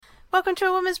Welcome to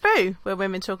A Woman's Brew, where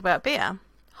women talk about beer.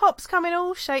 Hops come in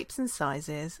all shapes and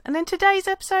sizes, and in today's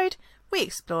episode, we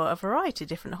explore a variety of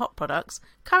different hop products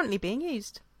currently being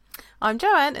used. I'm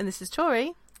Joanne, and this is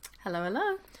Tori. Hello,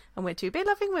 hello. And we're two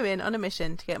beer-loving women on a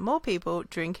mission to get more people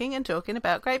drinking and talking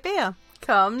about great beer.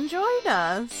 Come join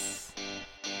us!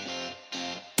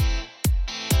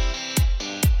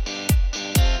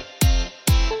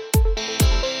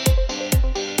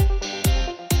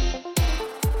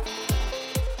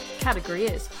 Category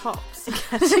is hops.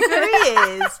 Category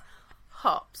is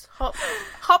hops. Hop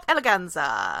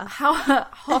eleganza.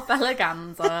 Hop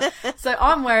eleganza. So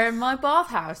I'm wearing my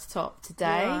bathhouse top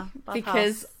today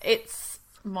because it is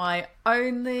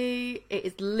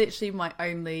literally my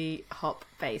only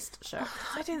hop-based shirt.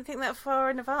 I didn't think that far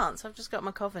in advance. I've just got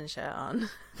my Coven shirt on.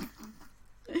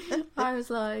 I was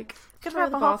like, could throw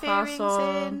have the hop bathhouse earrings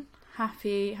on. in.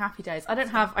 Happy days.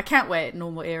 I can't wear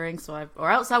normal earrings, or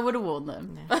else I would have worn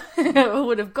them. I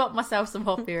would have got myself some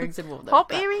hop earrings and worn them.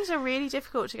 Earrings are really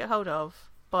difficult to get hold of,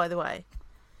 by the way.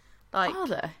 Like, are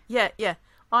they? Yeah.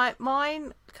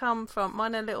 Mine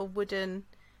are little wooden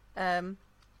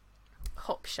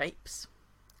hop shapes,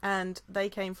 and they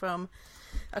came from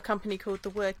a company called The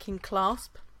Working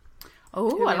Clasp.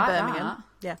 Oh, I like Birmingham. that.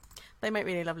 Yeah, they make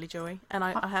really lovely jewellery, and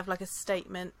I have like a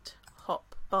statement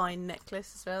hop bind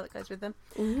necklace as well that goes with them.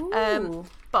 Ooh.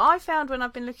 But I found when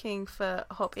I've been looking for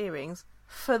hop earrings,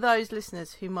 for those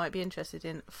listeners who might be interested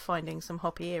in finding some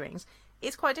hoppy earrings,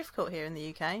 it's quite difficult here in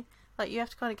the UK. Like, you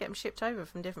have to kind of get them shipped over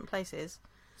from different places.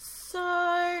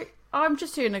 So I'm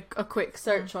just doing a quick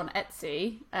search on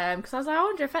Etsy because I was like, I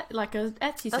wonder if an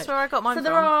Etsy search. That's where I got mine from. So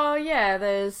there are,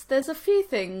 there's a few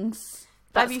things.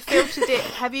 Have you filtered it?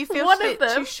 Have you filtered it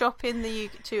to shop in the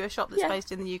to a shop that's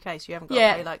based in the UK, so you haven't got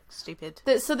to pay like stupid?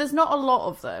 So there's not a lot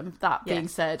of them. That being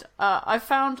said, I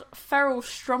found Feral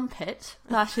Strumpet.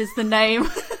 That is the name.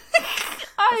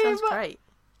 That sounds great.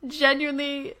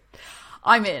 Genuinely,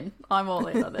 I'm in. I'm all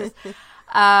in on this.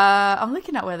 I'm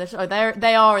looking at where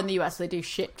they are in the US. So they do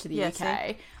ship to the UK,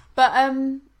 see? But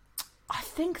I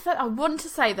think that I want to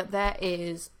say that there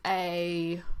is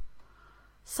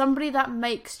somebody that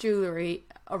makes jewellery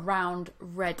around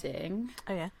Reading.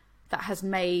 Oh yeah. That has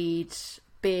made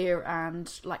beer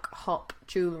and like hop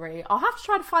jewellery. I'll have to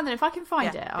try to find it. If I can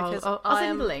find it, I'll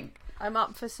send you the link. I'm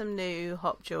up for some new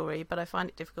hop jewellery, but I find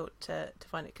it difficult to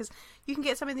find it because you can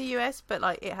get some in the US, but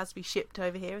like it has to be shipped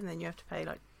over here, and then you have to pay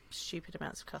like stupid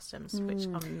amounts of customs, which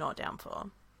I'm not down for.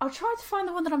 I'll try to find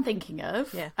the one that I'm thinking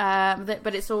of. Yeah.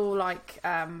 But it's all like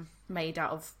made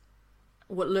out of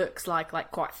what looks like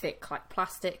quite thick, like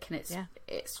plastic, and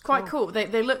it's quite cool.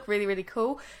 They look really, really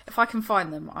cool. If I can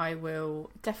find them, I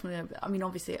will definitely. I mean,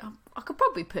 obviously, I could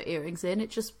probably put earrings in.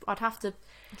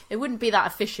 It wouldn't be that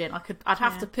efficient. I'd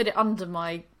have to put it under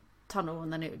my tunnel,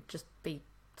 and then it would just be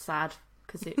sad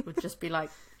because it would just be like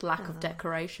lack of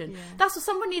decoration. Yeah. That's what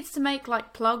someone needs to make,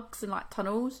 like plugs and like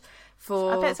tunnels.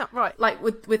 For, I bet it's not right. Like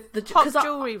with the hop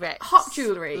jewellery, Rex. Hop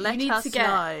jewellery. Let us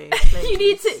know.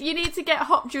 you need to get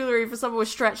hop jewellery for someone with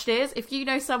stretched ears. If you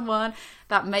know someone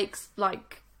that makes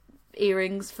like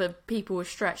earrings for people with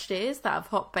stretched ears that have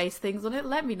hop based things on it,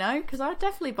 let me know because I'd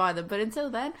definitely buy them. But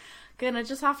until then, gonna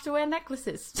just have to wear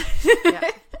necklaces, yeah.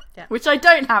 Which I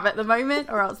don't have at the moment,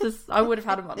 or else I would have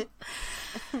had them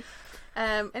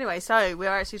on. Anyway, so we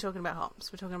are actually talking about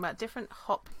hops. We're talking about different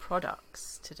hop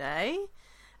products today.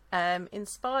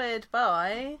 Inspired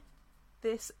by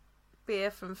this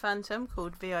beer from Phantom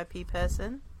called VIP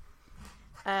Person.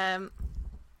 I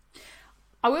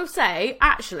will say,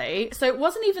 actually, so it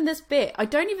wasn't even this beer. I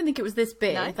don't even think it was this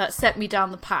beer that set me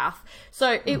down the path.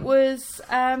 So it was,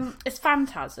 it's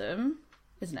Phantasm,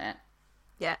 isn't it?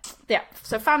 Yeah. Yeah,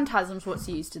 so Phantasm's what's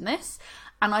used in this.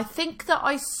 And I think that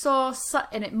I saw,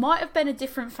 and it might have been a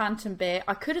different Phantom beer.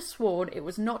 I could have sworn it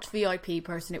was not VIP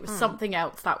Person. It was something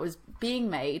else that was being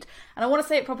made. And I want to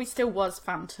say it probably still was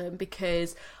Phantom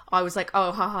because I was like,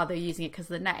 oh, haha, they're using it because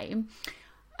of the name.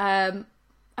 And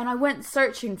I went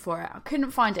searching for it. I couldn't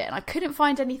find it. And I couldn't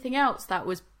find anything else that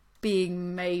was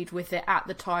being made with it at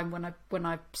the time when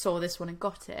I saw this one and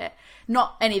got it.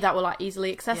 Not any that were like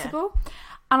easily accessible. Yeah.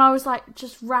 And I was like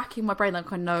just racking my brain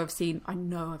like I know I've seen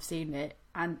it.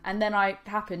 And then I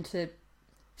happened to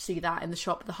see that in the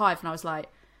shop at the Hive, and I was like,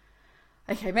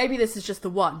 okay, maybe this is just the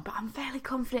one, but I'm fairly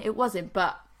confident it wasn't.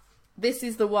 But this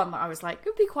is the one that I was like, it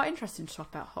would be quite interesting to talk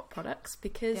about hop products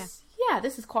because,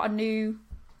 this is quite a new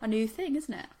thing,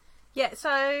 isn't it? Yeah, so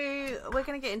we're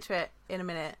going to get into it in a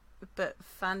minute, but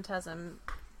Phantasm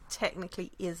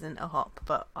technically isn't a hop,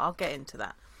 but I'll get into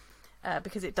that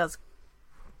because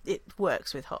it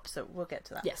works with hops, so we'll get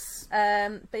to that. Yes.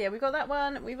 But yeah, we've got that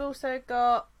one. We've also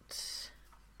got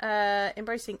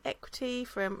Embracing Equity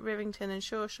from Rivington and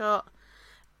Sure Shot,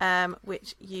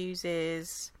 which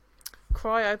uses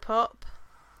Cryopop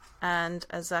and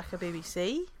Azaka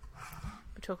BBC.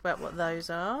 We'll talk about what those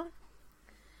are.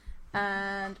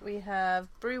 And we have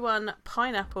Brew One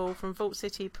Pineapple from Vault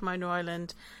City, Pomona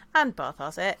Island, and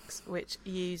Bathhouse X, which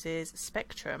uses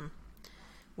Spectrum,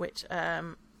 which I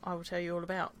will tell you all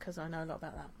about because I know a lot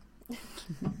about that.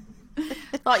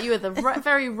 Like you were the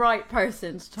very right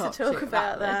person to talk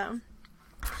about that.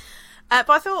 But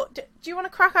I thought, do you want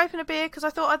to crack open a beer? Because I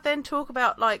thought I'd then talk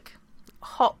about like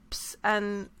hops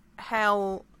and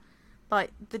how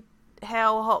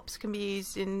hops can be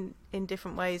used in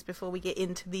different ways before we get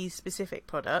into these specific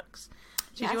products.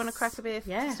 Do you want to crack a beer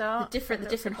to start? The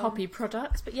different hoppy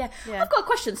products. But yeah, I've got a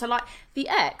question. So like the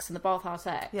X and the Bathhouse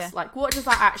X, like what does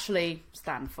that actually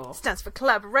stand for? It stands for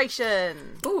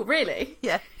collaboration. Oh, really?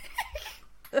 Yeah.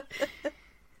 I'm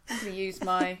going to use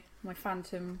my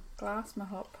Phantom glass, my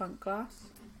Hop Punk glass.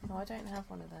 Oh, I don't have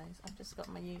one of those. I've just got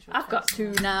my usual. I've got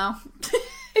two now.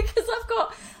 Because I've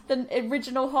got the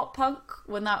original Hop Punk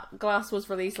when that glass was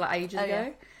released like ages ago. Yeah.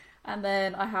 And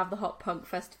then I have the Hop Punk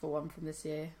Festival one from this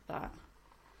year that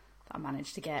I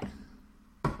managed to get.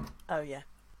 Oh, yeah.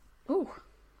 Ooh,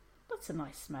 that's a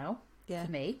nice smell for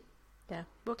me. Yeah,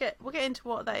 we'll get into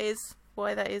what that is,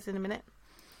 why that is in a minute.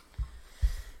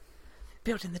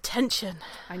 Building the tension.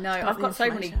 I know. I've got so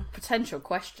many potential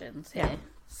questions here. Yeah.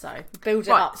 So build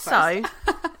it up first.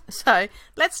 So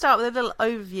let's start with a little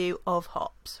overview of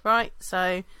hops, right?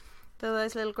 So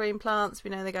those little green plants, we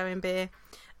know they go in beer.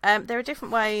 There are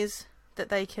different ways that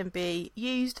they can be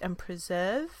used and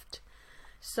preserved.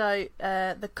 So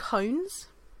the cones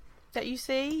that you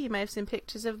see, you may have seen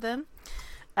pictures of them.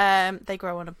 They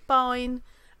grow on a vine.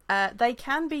 They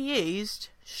can be used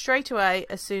straight away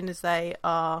as soon as they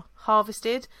are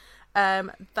harvested.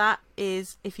 That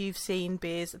is if you've seen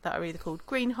beers that are either called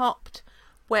green hopped,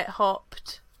 wet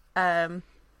hopped,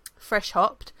 fresh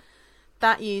hopped.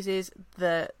 That uses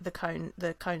the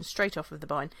cone straight off of the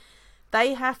vine.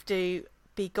 They have to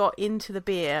be got into the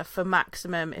beer for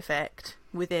maximum effect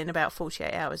within about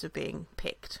 48 hours of being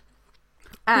picked.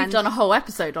 And we've done a whole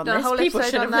episode on this. People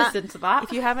should have listened to that.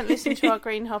 If you haven't listened to our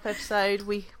green hop episode,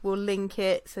 we will link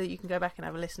it so that you can go back and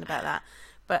have a listen about that.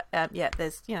 But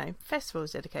there's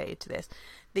festivals dedicated to this.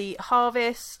 The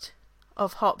harvest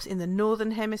of hops in the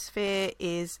northern hemisphere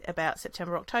is about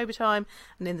September, October time,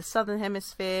 and in the southern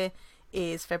hemisphere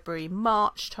is February,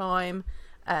 March time.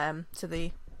 So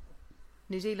the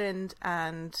New Zealand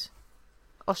and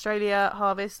Australia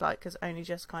harvest has only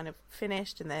just kind of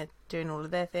finished, and they're doing all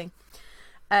of their thing.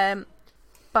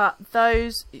 But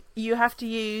those you have to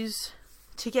use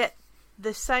to get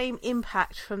the same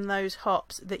impact from those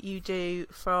hops that you do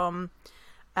from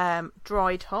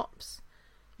dried hops.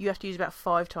 You have to use about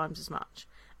 5 times as much,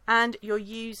 and you're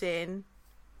using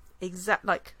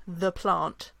the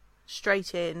plant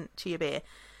straight in to your beer.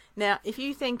 Now, if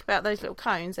you think about those little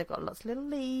cones, they've got lots of little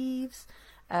leaves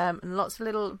and lots of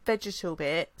little vegetal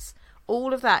bits.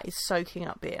 All of that is soaking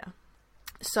up beer.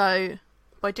 So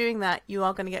by doing that, you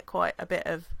are going to get quite a bit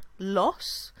of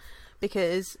loss,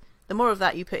 because the more of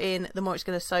that you put in, the more it's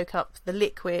going to soak up the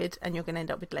liquid, and you're going to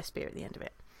end up with less beer at the end of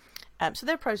it. So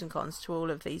there are pros and cons to all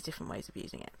of these different ways of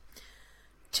using it.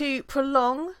 To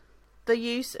prolong the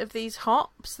use of these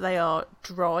hops, they are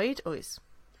dried,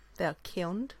 they are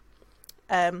kilned.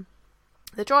 They're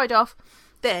dried off,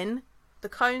 then the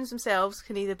cones themselves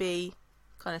can either be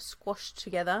kind of squashed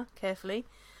together carefully,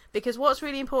 because what's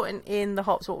really important in the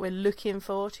hops, what we're looking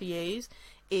for to use,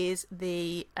 is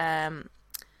the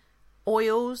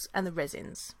oils and the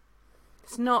resins.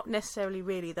 It's not necessarily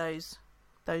really those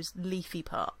leafy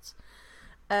parts,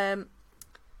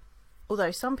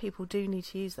 although some people do need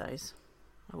to use those.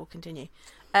 I will continue.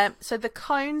 So the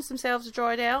cones themselves are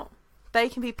dried out. They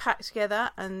can be packed together,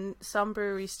 and some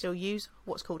breweries still use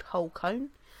what's called whole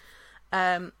cone.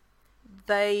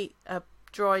 They are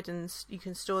dried, and you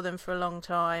can store them for a long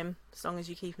time as long as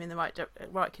you keep them in the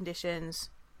right conditions,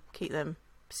 keep them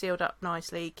sealed up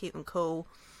nicely, keep them cool.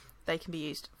 They can be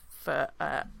used for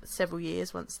several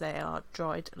years once they are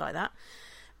dried like that.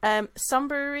 Some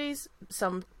breweries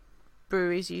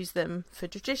use them for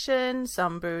tradition.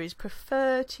 Some breweries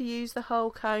prefer to use the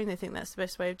whole cone. They think that's the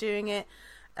best way of doing it,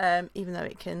 even though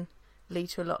it can lead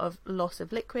to a lot of loss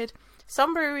of liquid.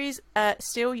 Some breweries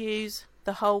still use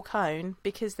the whole cone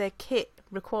because their kit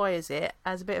requires it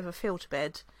as a bit of a filter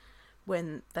bed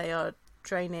when they are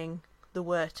draining the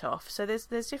wort off. So there's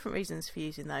different reasons for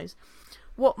using those.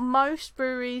 What most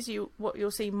breweries, what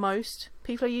you'll see most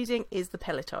people are using is the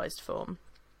pelletized form.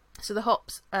 So the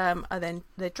hops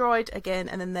they're dried again,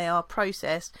 and then they are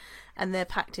processed, and they're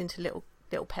packed into little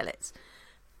little pellets.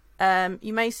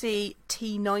 You may see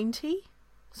T90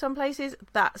 some places.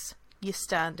 That's your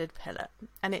standard pellet,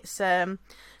 and it's kind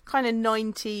of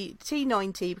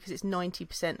T90 because it's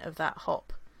 90% of that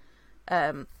hop.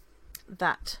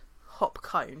 That hop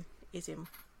cone is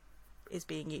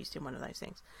being used in one of those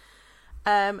things.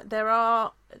 There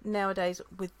are nowadays,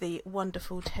 with the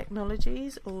wonderful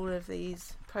technologies, all of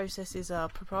these processes are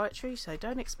proprietary, so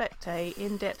don't expect a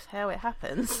in-depth how it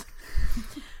happens.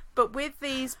 But with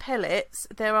these pellets,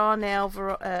 there are now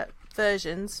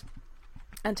versions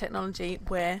and technology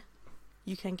where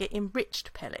you can get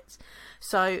enriched pellets.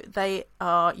 So they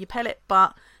are your pellet,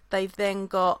 but they've then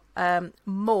got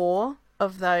more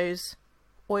of those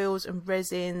oils and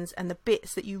resins and the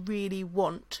bits that you really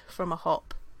want from a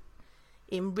hop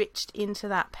enriched into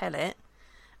that pellet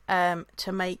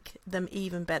to make them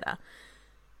even better.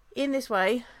 In this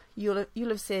way, you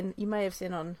may have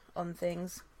seen on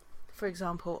things, for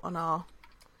example, on our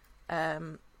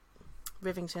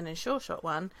Rivington and Sure Shot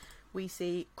one, we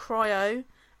see Cryo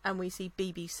and we see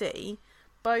BBC.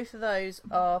 Both of those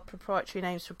are proprietary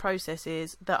names for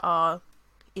processes that are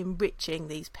enriching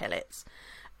these pellets.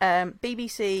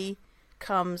 BBC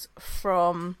comes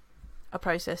from a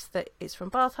process that is from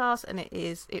Bathurst, and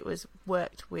it was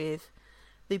worked with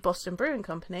the Boston Brewing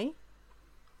Company,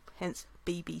 hence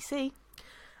BBC.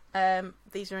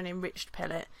 These are an enriched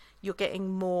pellet. You're getting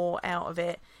more out of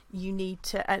it. You need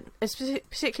to, and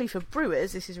particularly for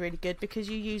brewers, this is really good because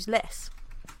you use less.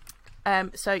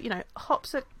 So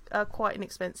hops are quite an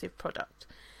expensive product.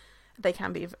 They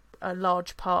can be a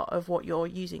large part of what you're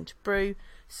using to brew.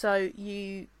 So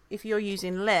if you're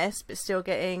using less but still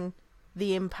getting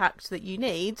the impact that you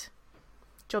need,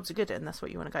 jobs are good, and that's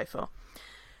what you want to go for.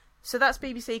 So that's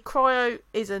BBC. Cryo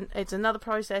it's another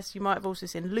process. You might have also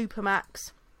seen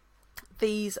Lupamax.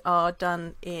 These are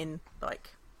done in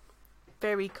like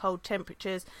very cold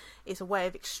temperatures. It's a way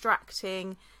of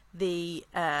extracting the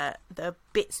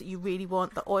bits that you really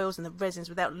want, the oils and the resins,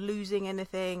 without losing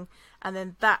anything, and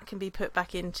then that can be put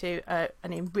back into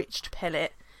an enriched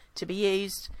pellet to be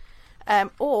used.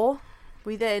 Or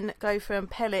we then go from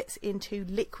pellets into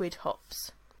liquid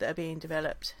hops that are being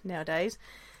developed nowadays.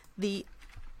 The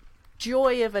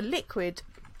joy of a liquid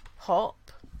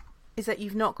hop is that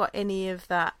you've not got any of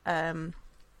that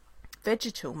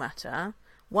vegetal matter,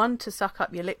 one, to suck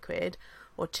up your liquid,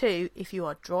 or two, if you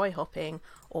are dry hopping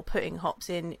or putting hops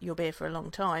in your beer for a long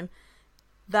time,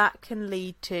 that can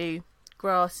lead to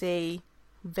grassy,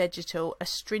 vegetal,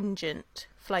 astringent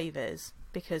flavours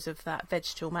because of that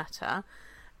vegetal matter.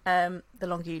 The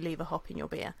longer you leave a hop in your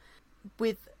beer.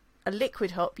 With a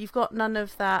liquid hop, you've got none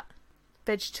of that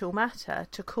vegetal matter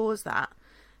to cause that.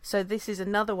 So this is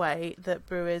another way that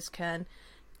brewers can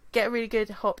get a really good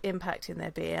hop impact in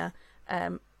their beer.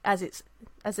 As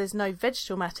there's no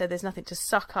vegetal matter, there's nothing to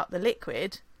suck up the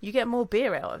liquid, you get more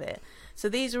beer out of it. So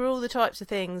these are all the types of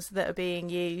things that are being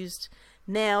used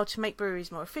now to make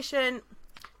breweries more efficient,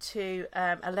 to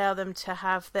allow them to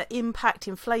have the impact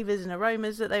in flavours and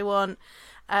aromas that they want.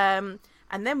 And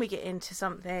then we get into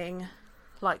something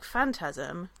like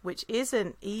Phantasm, which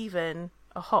isn't even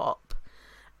a hop.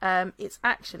 It's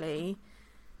actually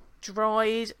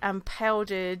dried and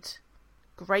powdered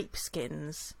grape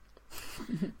skins.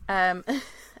 And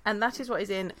that is what is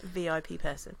in VIP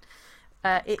Person.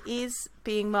 It is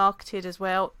being marketed as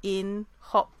well in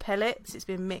hop pellets. It's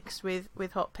been mixed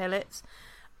with hop pellets.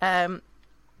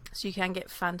 So you can get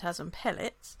Phantasm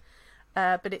pellets.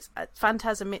 But it's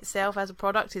Phantasm itself as a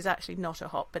product is actually not a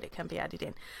hop, but it can be added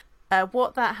in.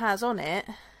 What that has on it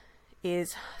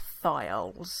is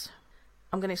thiols.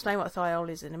 I'm going to explain what a thiol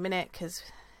is in a minute, because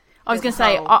I was going to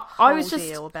say I was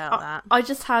just about that. I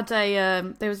just had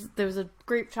a there was a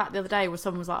group chat the other day where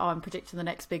someone was like, "Oh, I'm predicting the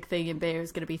next big thing in beer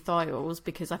is going to be thiols,"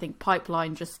 because I think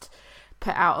Pipeline just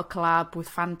put out a collab with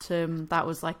Phantom that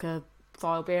was like a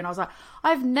thiol beer, and I was like,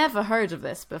 I've never heard of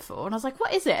this before, and I was like,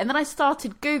 what is it? And then I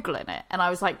started googling it, and I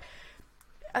was like,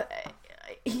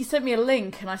 he sent me a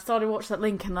link, and I started watching that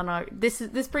link, and then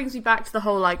this brings me back to the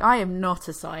whole, like, I am not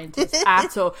a scientist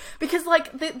at all, because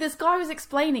like this guy was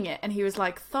explaining it, and he was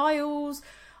like, thiols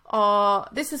are,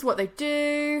 this is what they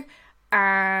do,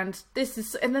 and this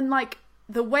is, and then like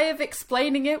the way of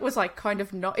explaining it was like kind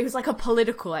of not, it was like a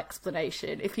political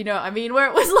explanation, if you know what I mean, where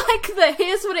it was like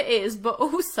here's what it is, but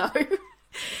also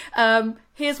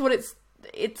here's what it's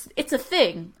a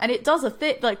thing, and it does a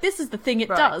thing, like this is the thing it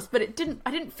does, but I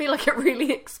didn't feel like it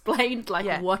really explained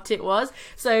like what it was.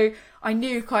 So I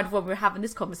knew kind of when we were having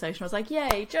this conversation, I was like,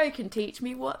 yay, Joe can teach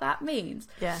me what that means.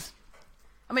 Yeah.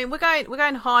 I mean, we're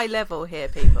going high level here,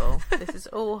 people. This is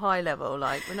all high level.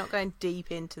 Like, we're not going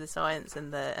deep into the science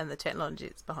and the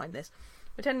technologies behind this.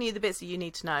 We're telling you the bits that you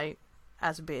need to know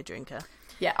as a beer drinker.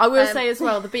 Yeah, I will say as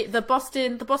well, the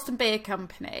Boston Beer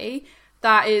Company,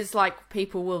 that is like,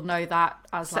 people will know that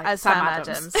as like as Sam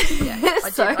Adams. Yeah, I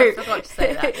forgot to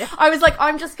say that. Yeah. I was like,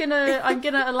 I'm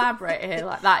gonna elaborate here.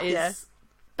 Like, that is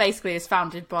basically is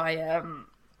founded by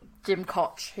Jim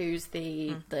Koch, who's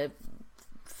the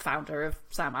founder of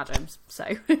Sam Adams. So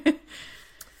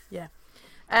yeah.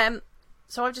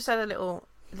 So I've just had a little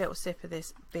sip of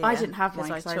this beer. I didn't have mine.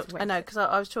 I know, because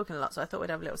I was talking a lot, so I thought we'd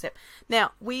have a little sip.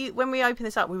 Now, when we opened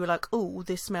this up, we were like, "Oh,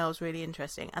 this smells really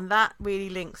interesting," and that really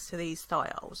links to these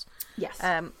thiols. Yes.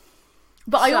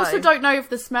 But I also don't know if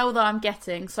the smell that I'm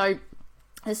getting. So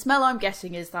the smell I'm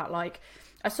getting is that, like,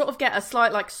 I sort of get a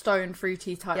slight, like, stone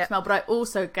fruity type smell, but I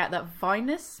also get that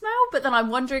vinous smell. But then I'm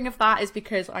wondering if that is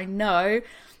because I know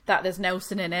that there's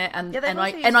Nelson in it, and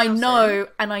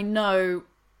I know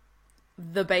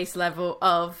the base level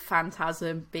of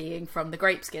Phantasm being from the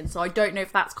grape skin. So I don't know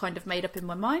if that's kind of made up in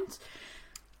my mind.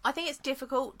 I think it's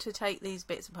difficult to take these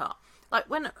bits apart. Like,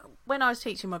 when I was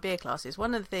teaching my beer classes,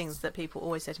 one of the things that people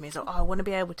always say to me is, "Oh, I want to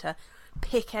be able to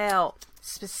pick out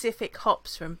specific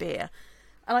hops from beer."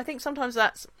 And I think sometimes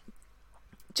that's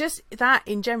just, that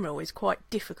in general is quite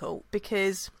difficult,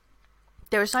 because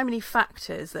there are so many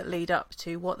factors that lead up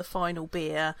to what the final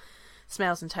beer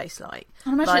smells and tastes like.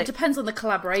 I imagine it depends on the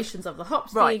collaborations of the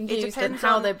hops being used and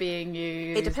how they're being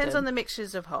used. It depends on the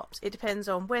mixtures of hops. It depends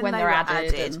on when they were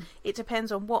added. It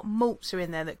depends on what malts are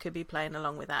in there that could be playing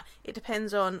along with that. It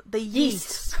depends on the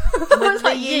yeast. Whether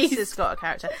the yeast has got a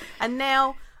character. And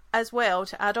now, as well,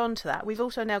 to add on to that, we've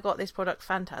also now got this product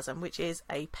Phantasm, which is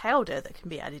a powder that can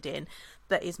be added in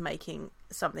that is making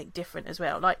something different as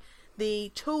well. Like,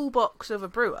 the toolbox of a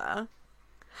brewer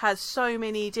has so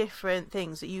many different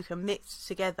things that you can mix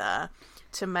together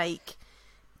to make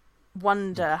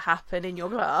wonder happen in your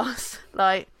glass.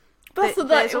 Like, there's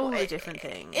all the different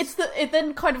things. It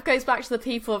then kind of goes back to the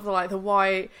people of the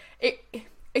why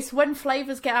it's when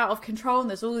flavours get out of control and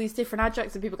there's all these different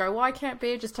adjuncts and people go, why can't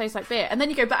beer just taste like beer? And then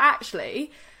you go, but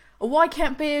actually, why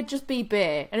can't beer just be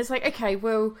beer? And it's like, okay,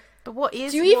 well, but what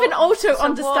is? Do you even also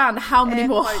understand how many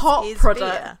more hot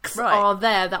products are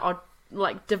there that are,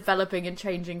 like, developing and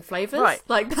changing flavours? Right.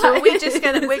 Like, so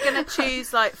we're gonna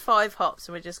choose like 5 hops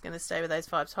and we're just gonna stay with those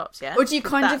 5 hops, yeah? Or do you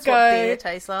kind of go, what beer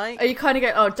tastes like? Or you kind of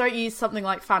go, oh, don't use something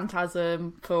like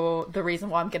Phantasm for the reason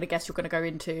why I'm gonna guess you're gonna go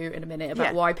into in a minute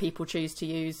about why people choose to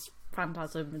use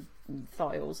Phantasm and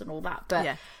thiols and all that.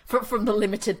 But from the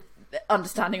limited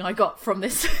understanding I got from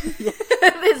this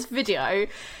this video,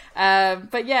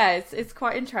 but yeah, it's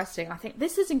quite interesting. I think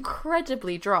this is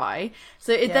incredibly dry,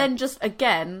 so it then just,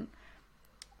 again,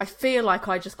 I feel like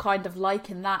I just kind of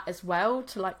liken that as well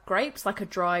to, like, grapes, like a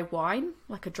dry wine,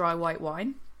 like a dry white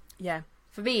wine. Yeah.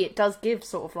 For me, it does give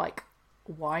sort of, like,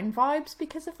 wine vibes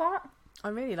because of that. I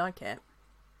really like it.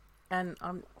 And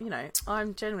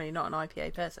I'm generally not an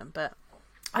IPA person, but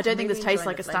I don't think this tastes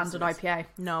like a standard IPA.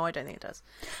 No, I don't think it does.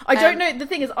 I don't know. The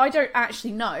thing is, I don't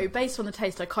actually know. Based on the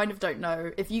taste, I kind of don't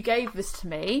know. If you gave this to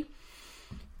me,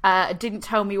 didn't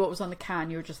tell me what was on the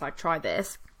can, you were just like, try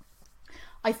this.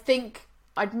 I think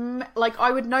I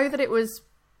would know that it was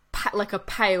like a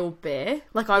pale beer.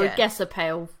 Like, I would guess a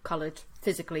pale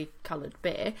physically coloured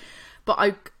beer.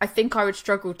 But I think I would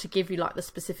struggle to give you, like, the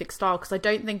specific style, because I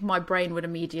don't think my brain would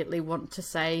immediately want to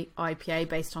say IPA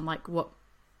based on, like, what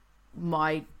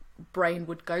my brain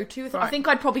would go to. Right. I think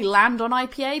I'd probably land on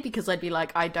IPA because I'd be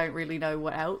like, I don't really know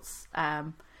what else.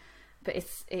 But it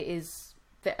is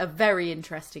a very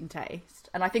interesting taste.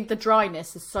 And I think the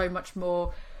dryness is so much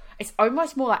more... It's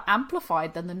almost more, like,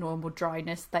 amplified than the normal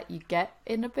dryness that you get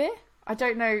in a beer. I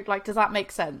don't know, like, does that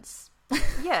make sense?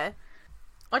 Yeah.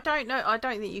 I don't know. I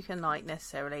don't think you can, like,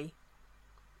 necessarily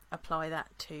apply that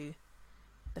to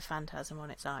the Phantasm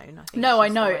on its own. I think I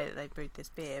know the way that they brewed this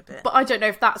beer, but I don't know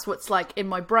if that's what's, like, in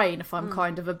my brain. If I'm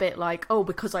kind of a bit like, oh,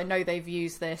 because I know they've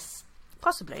used this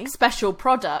possibly special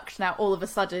product. Now all of a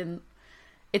sudden,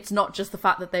 it's not just the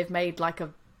fact that they've made, like, a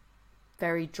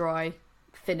very dry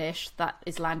finish that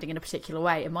is landing in a particular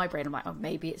way. In my brain, I'm like, oh,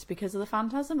 maybe it's because of the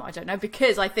Phantasm. I don't know,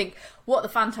 because I think what the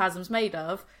Phantasm's made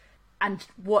of and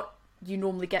what you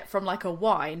normally get from, like, a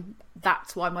wine,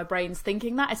 that's why my brain's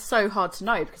thinking that. It's so hard to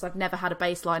know because I've never had a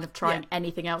baseline of trying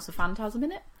anything else with Phantasm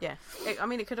in it. Yeah.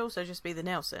 It could also just be the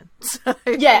Nelson. So,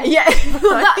 yeah.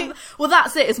 Well,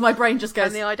 that's it. Is my brain just goes...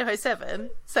 And the Idaho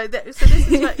 7. So this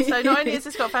is... So not only has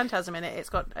this got Phantasm in it, it's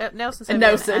got Nelson 7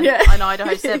 and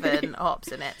Idaho 7 hops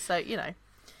in it. So, you know.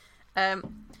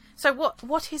 So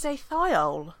what is a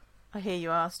thiol? I hear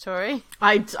you ask, Tori.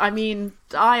 I mean,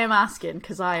 I am asking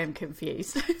because I am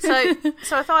confused. So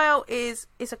a thiol is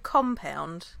a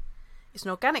compound. It's an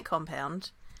organic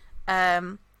compound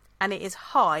and it is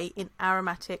high in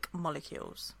aromatic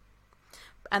molecules,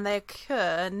 and they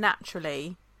occur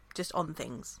naturally just on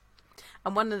things.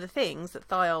 And one of the things that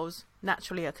thiols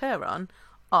naturally occur on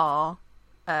are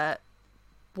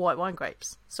white wine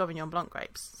grapes, Sauvignon Blanc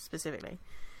grapes specifically,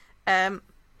 and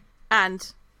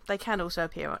they can also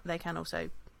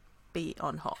be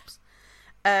on hops.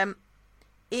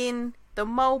 In the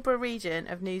Marlborough region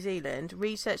of New Zealand,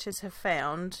 researchers have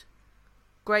found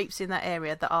grapes in that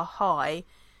area that are high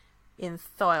in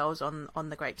thiols on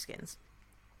the grape skins.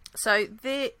 So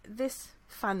this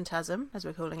Phantasm, as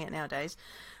we're calling it nowadays,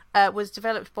 was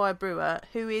developed by a brewer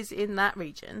who is in that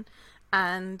region,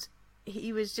 and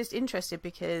he was just interested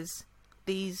because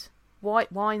these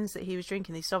white wines that he was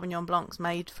drinking, these Sauvignon Blancs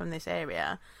made from this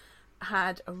area,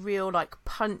 had a real like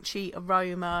punchy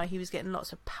aroma. He was getting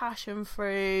lots of passion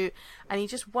fruit, and he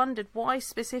just wondered why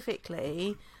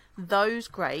specifically those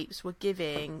grapes were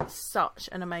giving such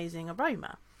an amazing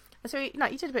aroma. And so he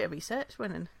did a bit of research,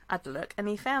 went and had a look, and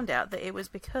he found out that it was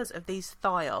because of these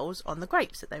thiols on the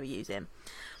grapes that they were using.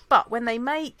 But when they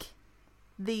make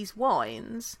these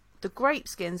wines, the grape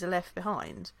skins are left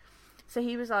behind. So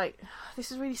he was like,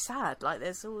 this is really sad. Like,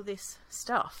 there's all this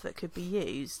stuff that could be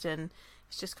used, and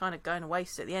it's just kind of going to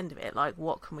waste at the end of it. Like,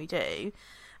 what can we do?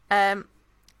 And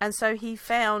so he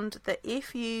found that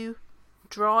if you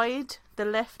dried the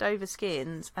leftover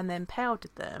skins and then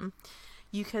powdered them,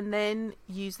 you can then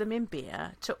use them in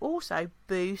beer to also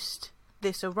boost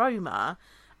this aroma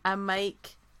and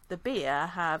make the beer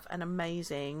have an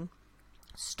amazing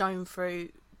stone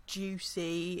fruit,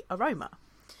 juicy aroma.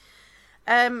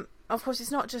 Of course,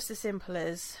 it's not just as simple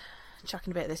as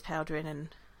chucking a bit of this powder in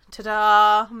and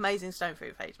ta-da, amazing stone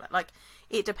fruit flavour. Like,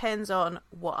 it depends on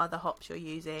what other hops you're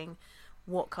using,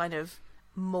 what kind of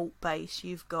malt base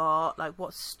you've got, like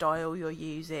what style you're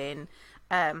using.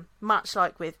 Much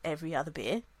like with every other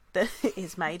beer that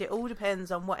is made, it all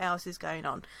depends on what else is going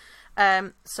on.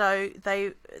 So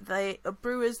they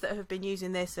brewers that have been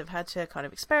using this have had to kind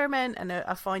of experiment and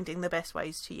are finding the best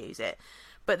ways to use it.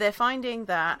 But they're finding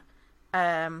that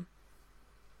a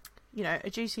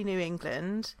juicy New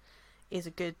England is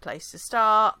a good place to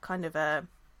start. Kind of a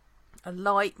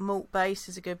light malt base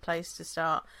is a good place to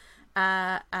start.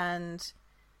 And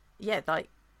yeah, like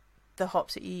the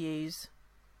hops that you use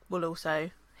will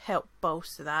also help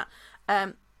bolster that.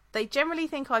 They generally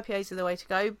think IPAs are the way to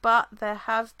go, but there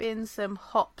have been some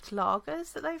hopped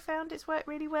lagers that they found it's worked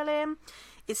really well in.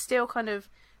 It's still kind of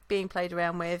being played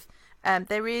around with.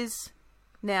 There is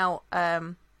now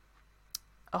a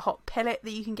hop pellet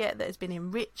that you can get that has been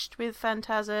enriched with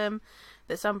Phantasm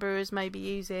that some brewers may be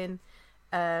using.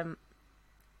 So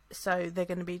they're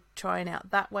going to be trying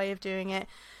out that way of doing it.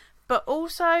 But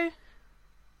also,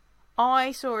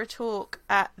 I saw a talk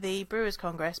at the Brewers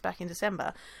Congress back in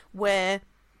December where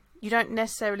you don't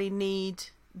necessarily need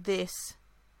this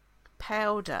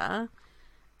powder.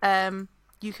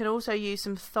 You can also use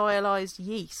some thiolized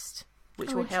yeast,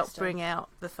 which will help bring out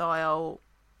the thiols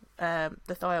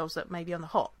that may be on the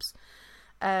hops.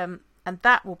 And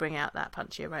that will bring out that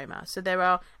punchy aroma. So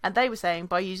and they were saying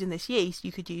by using this yeast,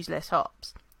 you could use less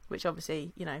hops, which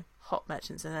obviously, hop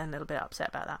merchants are then a little bit upset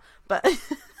about that.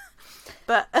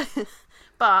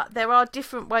 But there are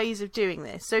different ways of doing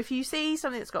this. So if you see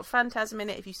something that's got Phantasm in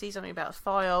it, if you see something about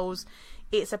thiols,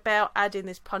 it's about adding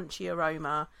this punchy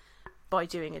aroma by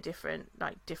doing different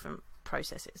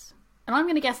processes. And I'm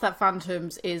going to guess that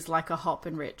Phantoms is like a hop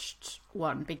enriched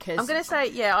one because I'm going to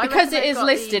say because it is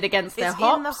listed against their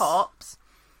hops. In the hops.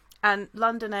 And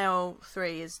London Ale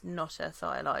 3 is not a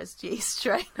thiolized yeast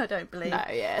strain, I don't believe. No,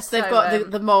 yes. They've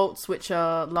got the malts, which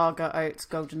are lager oats,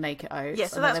 golden naked oats. Yeah,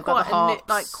 so that's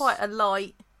quite a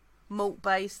light malt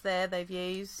base there they've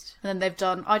used. And then they've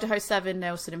done Idaho 7,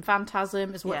 Nelson and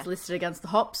Phantasm is what's listed against the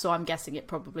hops, so I'm guessing it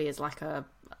probably is like a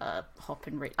hop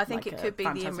enriched. I think it could be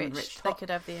the enriched. They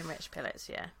could have the enriched pellets,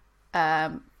 yeah.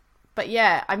 But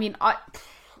yeah, I mean, I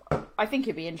think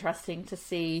it'd be interesting to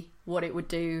see what it would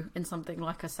do in something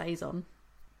like a saison.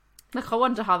 Like, I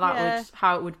wonder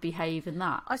how it would behave in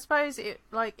that. I suppose it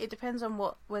depends on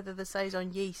whether the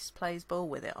saison yeast plays ball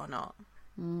with it or not.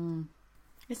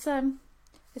 It's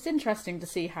interesting to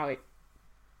see how it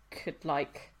could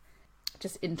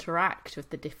just interact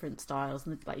with the different styles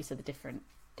and, like you said, the different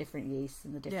yeasts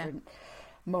and the different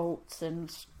malts.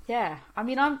 And yeah, I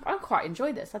mean, I'm quite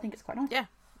enjoy this. I think it's quite nice. Yeah,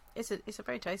 it's a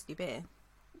very tasty beer.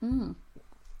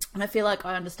 And I feel like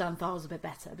I understand thiols a bit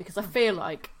better because I feel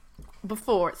like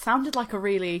before it sounded like a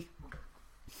really,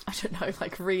 I don't know,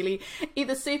 like really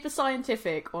either super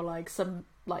scientific or like some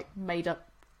like made up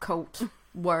cult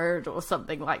word or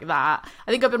something like that.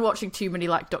 I think I've been watching too many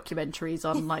like documentaries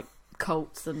on like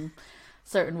cults and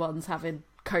certain ones having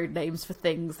code names for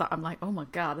things that I'm like, oh my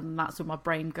god, and that's what my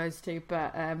brain goes to.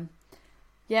 But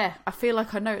yeah, I feel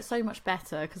like I know it so much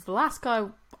better because the last guy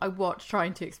I watched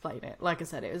trying to explain it, like I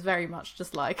said, it was very much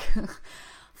just like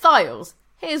thiols.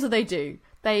 Here's what they do.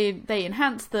 They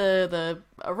enhance the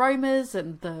aromas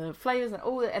and the flavors and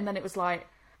all, and then it was like,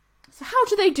 so how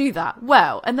do they do that?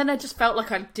 Well, and then I just felt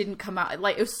like I didn't come out,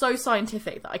 like it was so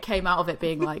scientific that I came out of it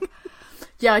being like,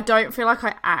 yeah, I don't feel like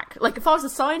I act like, if I was a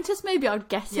scientist maybe I'd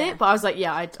get it, but I was like,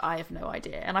 yeah, I have no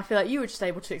idea. And I feel like you were just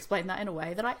able to explain that in a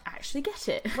way that I actually get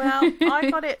it. Well, I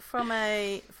got it from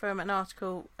an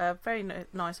article, a very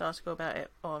nice article about it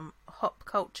on hop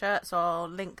culture, so I'll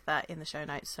link that in the show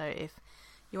notes. So if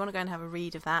you want to go and have a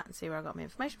read of that and see where I got my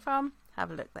information from,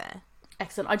 have a look there.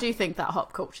 Excellent. I do think that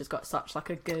hop culture's got such like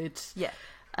a good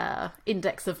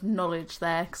index of knowledge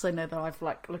there, because I know that I've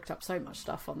like looked up so much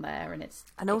stuff on there,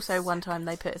 and also one time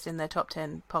they put us in their top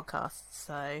 10 podcasts,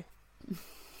 so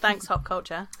thanks hop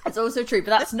culture. It's also true, but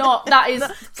that's not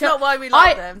why we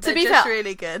like them. They're just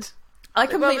really good.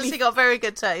 They've obviously got very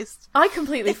good taste. I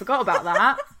completely forgot about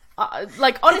that.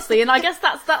 Like honestly, and I guess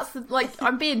that's like,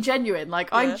 I'm being genuine.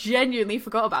 Like I genuinely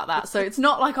forgot about that. So it's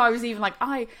not like I was even like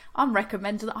I'm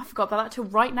recommending that. I forgot about that till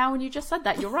right now when you just said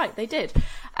that. You're right, they did.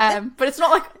 But it's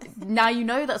not like, now you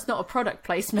know that's not a product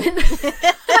placement. She's like,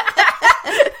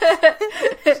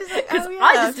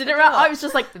 I just didn't. I was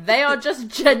just like, they are just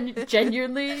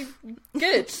genuinely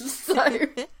good. So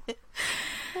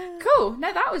cool.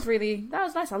 No, that was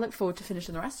nice. I look forward to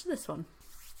finishing the rest of this one.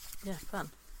 Yeah, fun.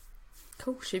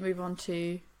 Cool. Should we move on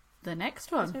to the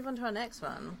next one? Let's move on to our next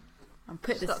one. I'll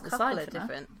put this to the side for now.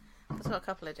 It's got a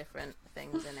couple of different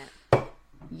things in it.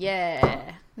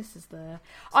 Yeah. This is the...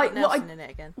 in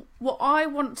it again. What I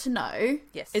want to know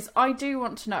is I do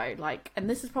want to know, like, and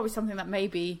this is probably something that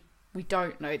maybe we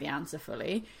don't know the answer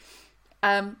fully.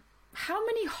 How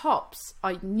many hops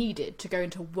are needed to go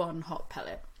into one hop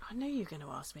pellet? I knew you were going to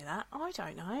ask me that. I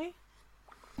don't know.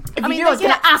 If you knew I was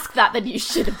going to ask that, then you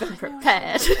should have been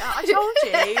prepared. I told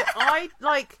you. I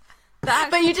like that.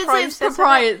 But you did say it's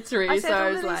proprietary, I said so all I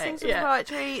was of like, these things are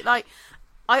proprietary. Like,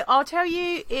 I'll tell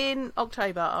you in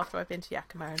October after I've been to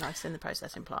Yakima and I've seen the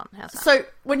processing plant. How's that? So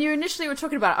when you initially were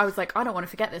talking about it, I was like, I don't want to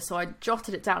forget this, so I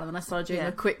jotted it down and then I started doing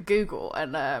a quick Google,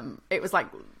 and it was like,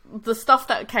 the stuff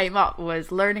that came up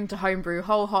was learning to homebrew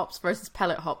whole hops versus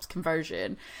pellet hops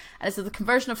conversion. And so the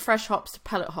conversion of fresh hops to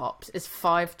pellet hops is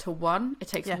 5-1. It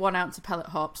takes 1 ounce of pellet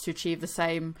hops to achieve the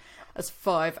same as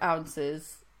 5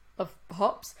 ounces of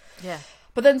hops. Yeah.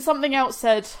 But then something else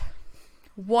said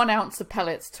 1 ounce of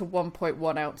pellets to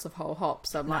 1.1 ounce of whole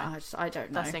hops. So I'm like, I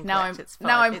don't know. That's incorrect.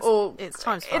 It's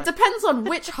times 5. It depends on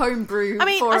which homebrew. I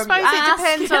mean, I suppose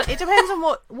it depends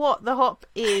on what the hop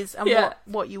is and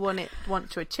what you want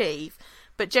to achieve.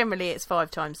 But generally, it's 5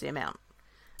 times the amount.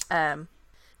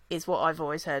 Is what I've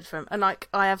always heard from, and like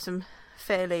I have some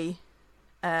fairly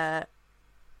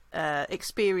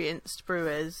experienced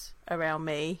brewers around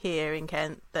me here in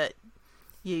Kent that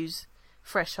use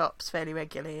fresh hops fairly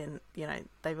regularly, and you know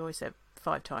they've always said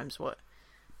 5 times what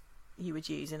you would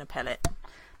use in a pellet.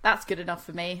 That's good enough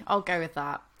for me. I'll go with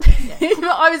that.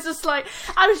 I was just like,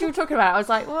 as you were talking about it, I was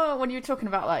like, well, when you were talking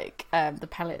about like the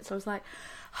pellets, I was like,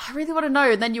 I really want to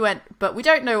know. And then you went, but we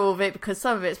don't know all of it because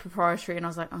some of it's proprietary. And I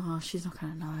was like, oh, she's not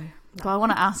going to know. But I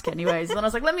want to ask anyways. And then I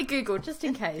was like, let me Google just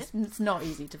in case. It's not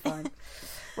easy to find.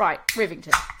 Right,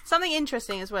 Rivington. Something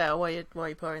interesting as well while you're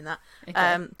pouring that.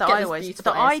 Okay.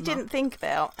 That I didn't think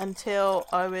about until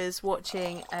I was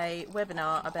watching a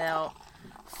webinar about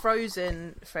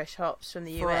frozen fresh hops from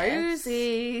the US.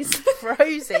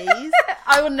 Frosies.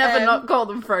 I will never not call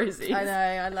them Frosies. I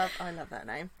know. I love that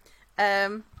name.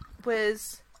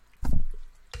 Was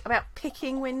about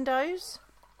picking windows,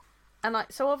 and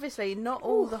like, so obviously not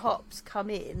all the hops come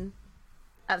in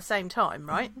at the same time,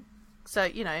 right? So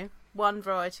you know, one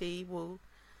variety will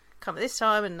come at this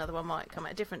time and another one might come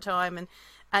at a different time, and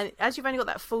as you've only got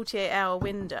that 48-hour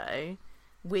window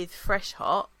with fresh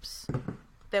hops,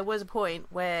 there was a point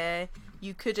where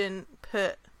you couldn't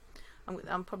put,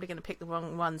 I'm probably going to pick the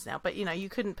wrong ones now, but you know, you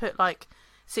couldn't put like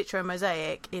Citra and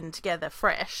Mosaic in together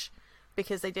fresh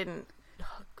because they didn't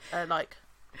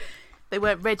they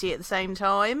weren't ready at the same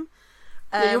time.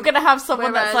 You're going to have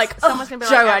someone that's like, someone's going to be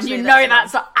Joanne, you know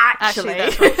that's actually.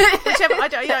 That's right. Whichever,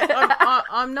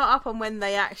 I'm not up on when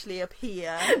they actually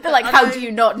appear. They're like, how do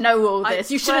you not know all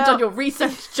this? You should have done your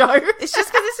research, Joe. It's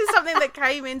just because this is something that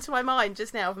came into my mind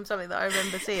just now from something that I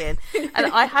remember seeing. And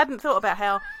I hadn't thought about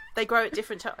how they grow at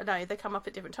different times. No, they come up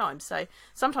at different times. So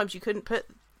sometimes you couldn't put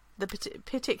the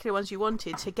particular ones you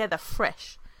wanted together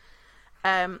fresh.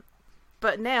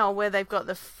 But now where they've got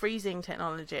the freezing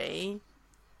technology,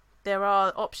 there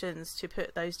are options to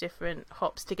put those different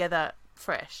hops together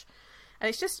fresh, and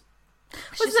it's just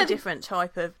a different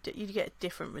type of. You get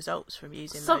different results from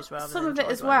using those rather some than of it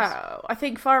as well. I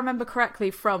think if I remember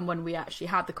correctly from when we actually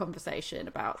had the conversation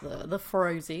about the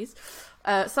Frosies,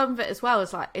 some of it as well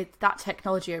is like that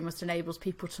technology almost enables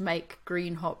people to make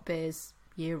green hop beers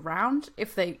year round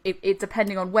if it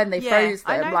depending on when they froze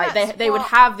them. Like they would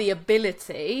have the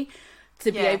ability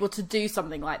to be able to do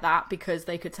something like that because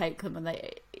they could take them and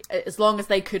as long as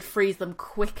they could freeze them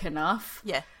quick enough.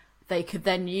 Yeah. They could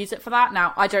then use it for that.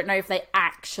 Now, I don't know if they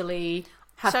actually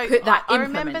have put that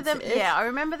implemented. I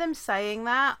remember them saying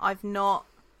that. I've not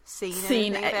seen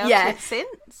anything about it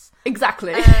since.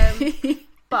 Exactly.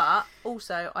 But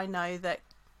also, I know that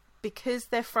because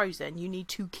they're frozen, you need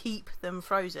to keep them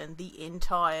frozen the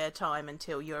entire time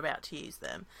until you're about to use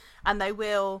them. And they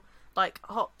will, like,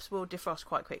 hops will defrost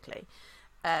quite quickly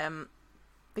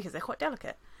because they're quite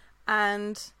delicate.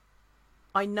 And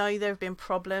I know there have been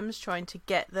problems trying to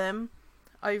get them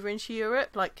over into Europe,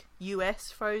 like US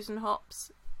frozen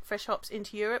hops, fresh hops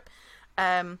into Europe,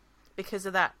 because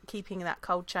of that, keeping that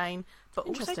cold chain, but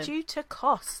also due to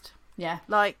cost. Yeah.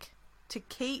 Like, to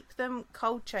keep them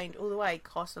cold chained all the way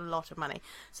costs a lot of money.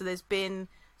 So there's been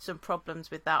some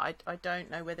problems with that. I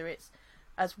don't know whether it's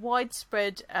as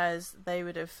widespread as they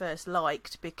would have first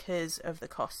liked because of the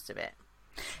costs of it.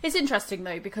 It's interesting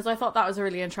though, because I thought that was a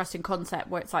really interesting concept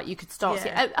where it's like you could start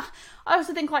I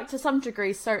also think, like, to some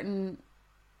degree certain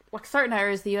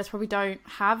areas of the US probably don't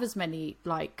have as many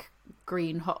like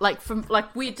green hop,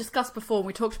 like we discussed before when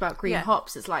we talked about green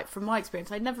hops. It's like, from my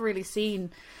experience, I'd never really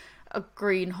seen a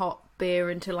green hop beer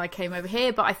until I came over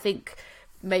here, but I think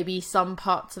maybe some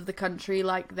parts of the country,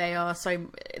 like the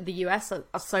US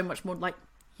are so much more like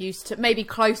used to, maybe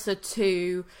closer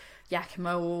to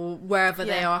Yakima or wherever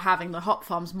they are having the hop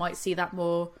farms, might see that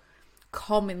more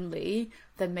commonly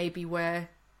than maybe where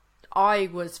I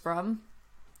was from.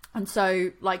 And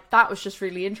so, like, that was just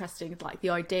really interesting, like the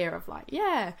idea of like,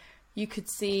 you could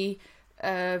see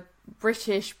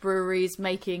British breweries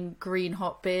making green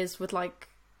hop beers with like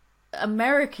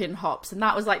American hops, and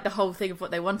that was like the whole thing of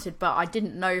what they wanted. But I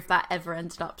didn't know if that ever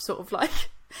ended up sort of like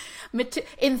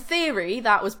in theory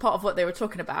that was part of what they were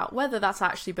talking about. Whether that's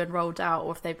actually been rolled out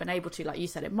or if they've been able to, like you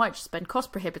said, it might just been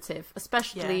cost prohibitive,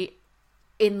 especially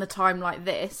in the time like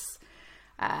this,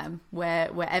 where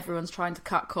everyone's trying to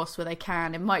cut costs where they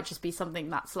can. It might just be something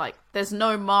that's like there's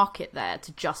no market there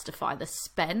to justify the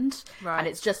spend, and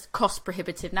it's just cost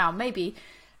prohibitive now. Maybe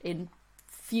in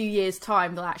few years'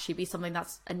 time there'll actually be something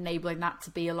that's enabling that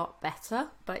to be a lot better.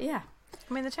 But I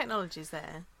mean, the technology's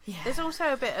there. There's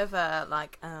also a bit of a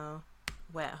like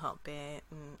wet hop beer.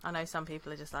 I know some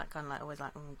people are just like kind of like always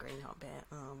like green hop beer.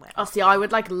 Wet hop beer. I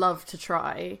would like love to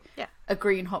try a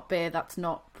green hop beer that's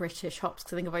not British hops,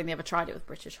 because I think I've only ever tried it with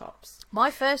British hops. My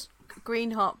first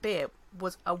green hop beer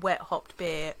was a wet hopped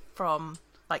beer from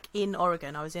like in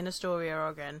Oregon. I was in Astoria,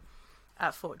 Oregon,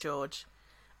 at Fort George.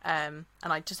 And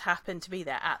I just happened to be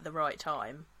there at the right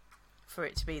time for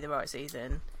it to be the right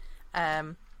season.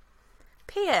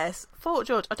 P.S. Fort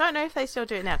George. I don't know if they still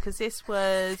do it now, because this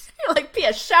was like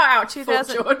P.S. Shout out to Fort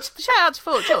George. Shout out to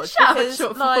Fort George. Shout out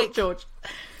to Fort George.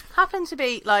 Happened to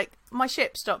be like my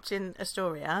ship stopped in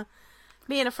Astoria.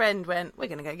 Me and a friend went, we're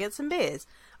going to go get some beers.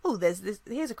 Oh,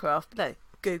 here's a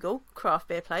Google craft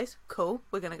beer place. Cool.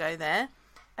 We're going to go there.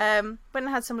 Went and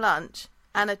had some lunch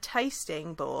and a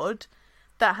tasting board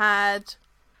that had,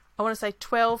 I want to say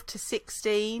 12 to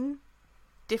 16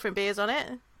 different beers on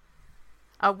it.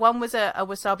 One was a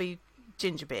wasabi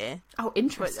ginger beer. Oh,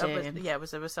 interesting. It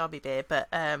was a wasabi beer, but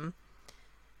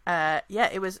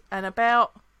it was, and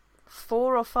about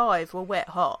 4 or 5 were wet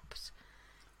hops,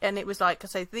 and it was like I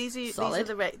say, these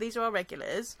are our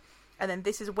regulars, and then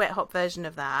this is a wet hop version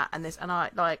of that, and I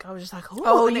was just like,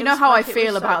 you know how I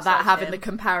feel about that, having the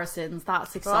comparisons.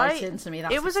 That's exciting to me.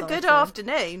 It was a good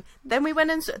afternoon. Then we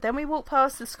walked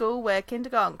past the school where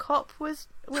Kindergarten Cop was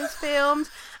filmed,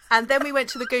 and then we went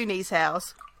to the Goonies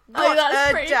house.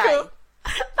 That's pretty cool.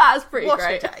 That's pretty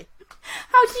great. A day.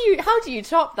 How do you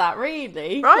top that,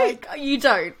 really? Right? Like, you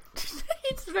don't.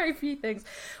 It's very few things.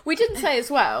 We didn't say as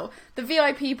well, the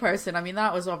VIP person, I mean,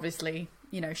 that was obviously,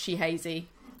 she hazy.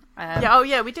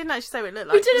 We didn't actually say what it looked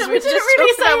like. We didn't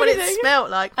really say what it smelled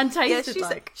like. And tasted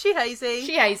like. She hazy.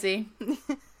 She hazy.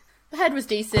 The head was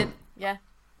decent. Yeah.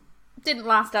 Didn't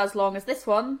last as long as this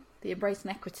one, the Embrace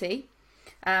and Equity.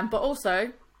 But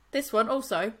also, this one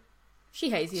also, she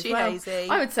hazy as well. Hazy.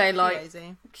 I would say, like,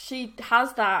 she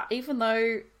has that, even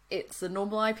though it's a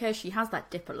normal IPA, she has that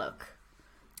dipper look.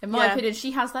 In my opinion,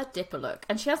 she has that dipper look.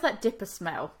 And she has that dipper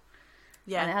smell.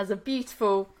 Yeah. And it has a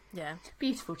beautiful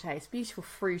taste, beautiful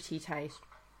fruity taste.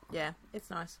 Yeah, it's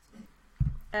nice.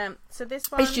 So this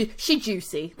one, she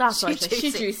juicy. That's right.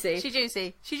 She juicy. She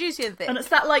juicy. She juicy and thick. And it's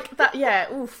that like that.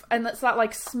 Yeah. Oof. And that's that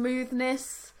like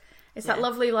smoothness. It's that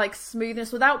lovely like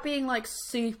smoothness without being like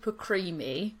super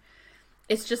creamy.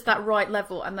 It's just that right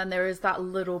level, and then there is that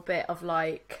little bit of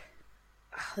like,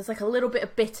 there's like a little bit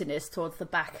of bitterness towards the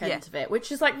back end of it,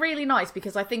 which is like really nice,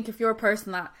 because I think if you're a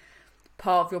person that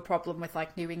part of your problem with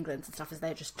like New England and stuff is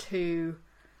they're just too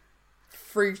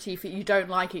fruity, you don't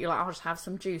like it, you're like, I'll just have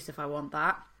some juice if I want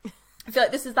that. I feel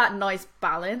like this is that nice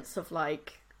balance of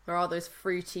like, there are those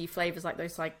fruity flavours, like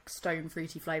those like stone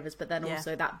fruity flavours, but then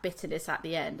also that bitterness at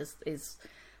the end is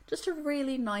just a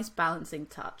really nice balancing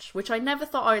touch, which I never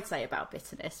thought I would say about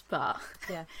bitterness, but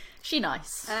she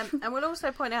nice. And we'll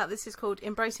also point out this is called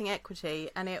Embracing Equity,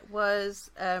 and it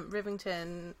was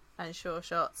Rivington and Sure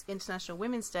Shots International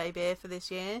Women's Day beer for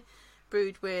this year,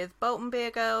 brewed with Bolton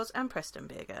Beer Girls and Preston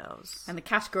Beer Girls. And the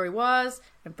category was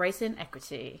Embracing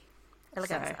Equity.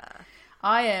 Eleganza. So,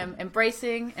 I am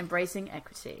embracing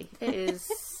equity. It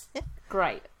is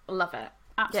great. Love it.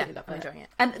 Absolutely love it. I'm enjoying it.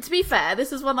 And to be fair,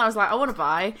 this is one that I was like, I want to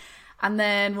buy. And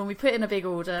then when we put in a big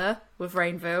order with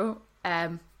Rainville,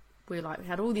 we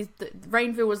had all these.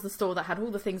 Rainville was the store that had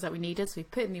all the things that we needed, so we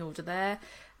put in the order there.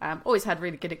 Always had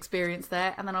really good experience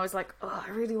there. And then I was like, oh, I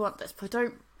really want this, but I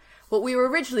don't. What we were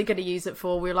originally going to use it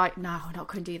for, we were like, no, we're not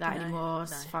going to do that anymore.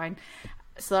 It's fine.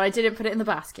 So I didn't put it in the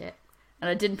basket. And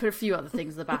I didn't put a few other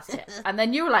things in the basket. And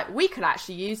then you were like, we could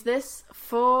actually use this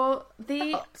for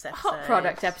the hot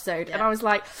product episode. Yeah. And I was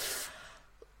like,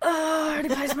 oh, I already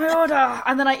placed my order.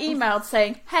 And then I emailed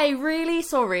saying, hey, really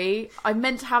sorry. I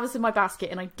meant to have this in my basket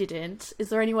and I didn't. Is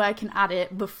there any way I can add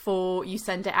it before you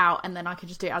send it out? And then I could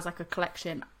just do it as like a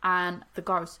collection. And the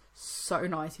guy was so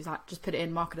nice. He was like, just put it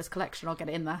in, mark it as collection. I'll get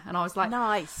it in there. And I was like,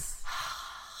 nice.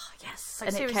 Yes. Like,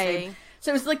 and seriously. It came. So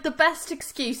it was like the best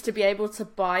excuse to be able to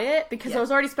buy it, because I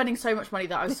was already spending so much money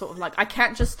that I was sort of like, I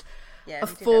can't just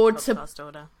afford to.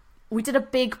 Order. We did a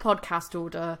big podcast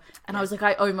order, and I was like,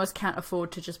 I almost can't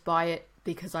afford to just buy it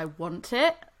because I want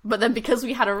it. But then because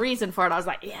we had a reason for it, I was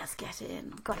like, yes, get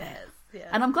in, got it. Yeah.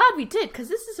 And I'm glad we did, because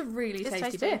this is a really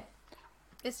tasty beer.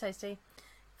 It's tasty.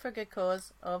 For a good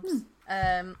cause. Obs.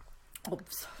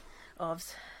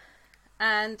 Obs.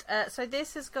 And so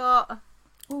this has got.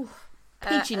 Ooh.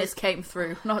 Peachiness came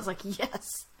through, and I was like,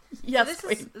 yes, yes.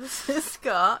 This has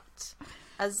got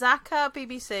a Zaka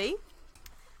BBC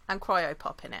and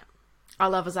Cryopop in it. I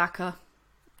love a Zaka.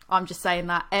 I'm just saying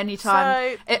that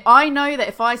anytime. I know that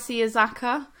if I see a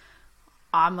Zaka,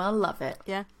 I'ma love it.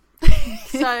 Yeah.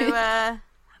 So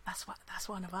that's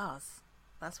one of ours.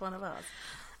 That's one of ours.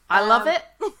 I love it.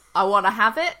 I want to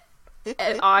have it.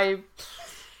 I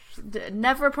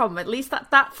never a problem. At least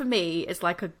that for me is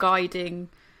like a guiding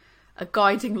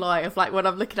light of like when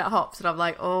I'm looking at hops and I'm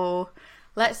like, oh,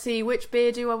 let's see, which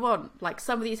beer do I want? Like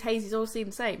some of these hazies all seem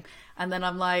the same. And then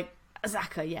I'm like,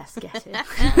 Azaka, yes, get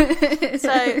it. So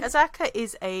Azaka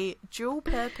is a dual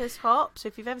purpose hop. So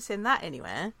if you've ever seen that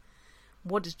anywhere,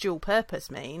 what does dual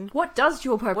purpose mean? What does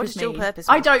dual purpose mean? Dual purpose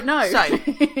mean? I don't know.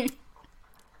 So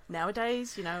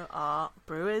nowadays, our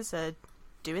brewers are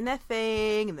doing their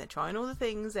thing and they're trying all the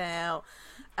things out.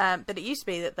 But it used to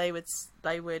be that they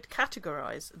would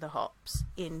categorise the hops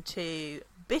into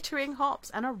bittering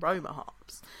hops and aroma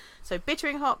hops. So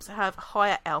bittering hops have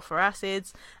higher alpha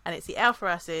acids, and it's the alpha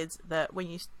acids that when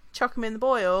you chuck them in the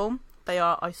boil, they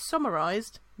are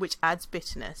isomerised, which adds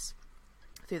bitterness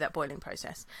through that boiling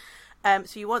process.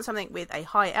 So you want something with a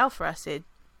high alpha acid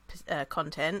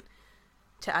content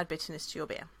to add bitterness to your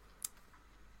beer.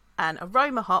 An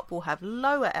aroma hop will have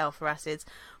lower alpha acids,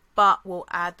 but will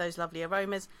add those lovely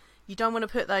aromas. You don't want to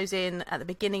put those in at the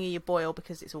beginning of your boil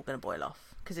because it's all going to boil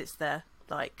off, because it's the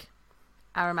like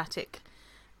aromatic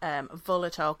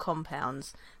volatile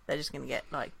compounds. They're just going to get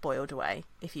like boiled away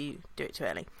if you do it too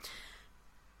early.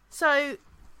 So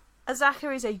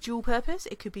Azaka is a dual purpose.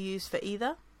 It could be used for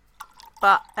either,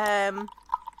 but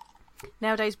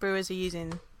nowadays brewers are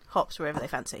using hops wherever they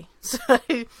fancy. So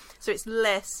it's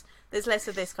less. There's less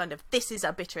of this kind of, this is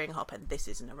a bittering hop and this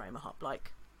is an aroma hop.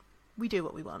 Like, we do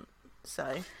what we want.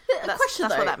 So that's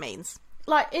what that means.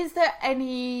 Like, is there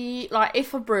any, like,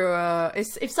 if a brewer,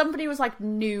 if somebody was, like,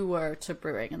 newer to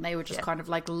brewing and they were just kind of,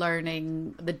 like,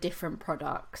 learning the different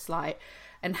products, like,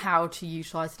 and how to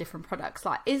utilise different products,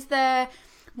 like,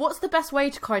 what's the best way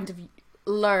to kind of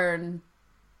learn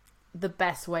the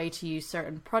best way to use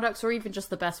certain products, or even just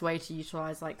the best way to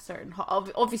utilise, like, certain,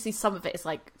 obviously some of it is,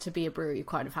 like, to be a brewer, you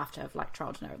kind of have to have, like,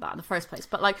 trial and error that in the first place,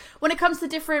 but, like, when it comes to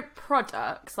different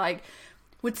products, like,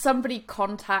 would somebody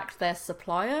contact their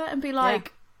supplier and be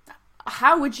like,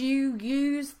 how would you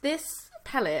use this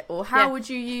pellet? Or how would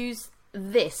you use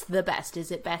this the best?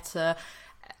 Is it better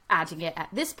adding it at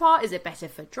this part? Is it better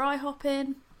for dry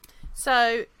hopping?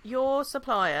 So your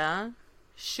supplier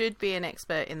should be an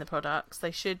expert in the products.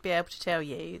 They should be able to tell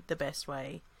you the best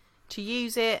way to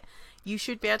use it. You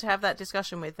should be able to have that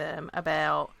discussion with them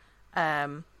about,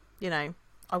 you know,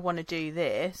 I want to do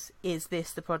this. Is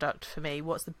this the product for me?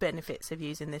 What's the benefits of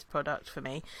using this product for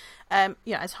me? You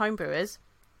know, as homebrewers,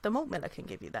 the malt miller can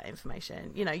give you that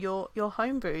information. You know, your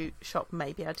homebrew shop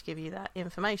may be able to give you that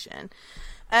information.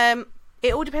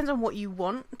 It all depends on what you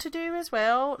want to do as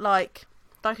well. Like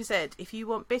I said, if you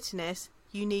want bitterness,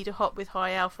 you need a hop with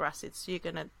high alpha acids. So you're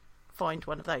going to find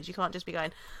one of those. You can't just be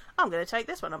going, I'm going to take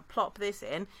this one and plop this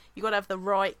in. You've got to have the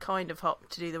right kind of hop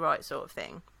to do the right sort of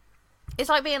thing. It's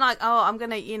like being like, oh, I'm going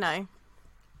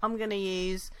to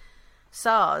use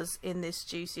SARS in this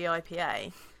juicy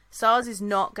IPA. SARS is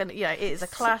not going to, you know, it is a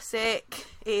classic.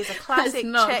 It is a classic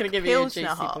Czech Pilsner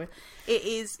hop. It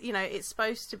is, you know, it's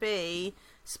supposed to be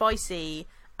spicy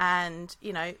and,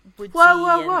 you know, woodsy.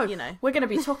 Whoa. And, you know. We're going to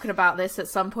be talking about this at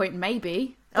some point,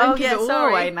 maybe. Don't give it all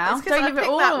sorry. away now. Don't give it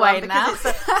all away now.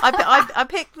 I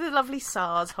picked the lovely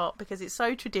SARS hop because it's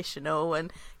so traditional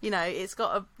and, you know, it's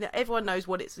got everyone knows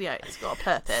what it's, you know, it's got a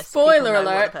purpose. Spoiler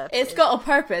alert, it's got a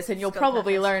purpose and you'll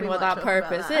probably learn what that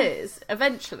purpose is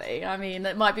eventually. I mean,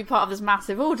 it might be part of this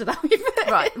massive order that we've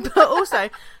Right, but also,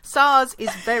 SARS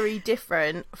is very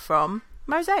different from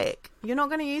Mosaic. You're not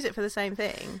going to use it for the same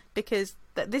thing because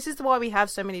this is why we have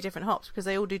so many different hops, because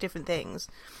they all do different things.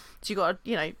 So you got to,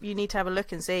 you know, you need to have a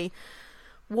look and see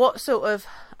what sort of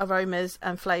aromas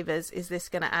and flavours is this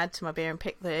going to add to my beer and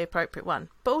pick the appropriate one.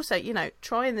 But also, you know,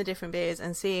 trying the different beers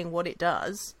and seeing what it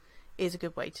does is a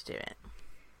good way to do it.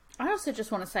 I also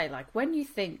just want to say, like, when you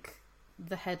think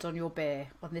the head on your beer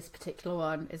on this particular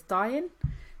one is dying,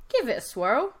 give it a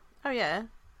swirl. Oh, yeah.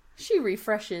 She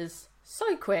refreshes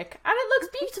so quick and it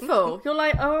looks beautiful. You're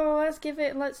like, oh,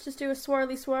 let's just do a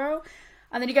swirly swirl.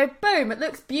 And then you go, boom, it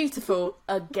looks beautiful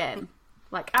again.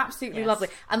 Like, absolutely lovely.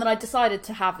 And then I decided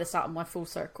to have this out of my full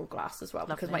circle glass as well,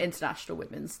 because my International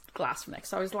Women's glass from next.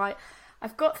 So I was like,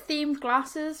 I've got themed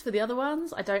glasses for the other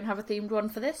ones. I don't have a themed one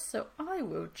for this, so I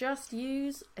will just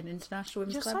use an International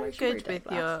Women's glass. You're so good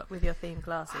with your themed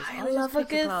glasses. I love a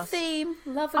good theme.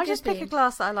 I just pick a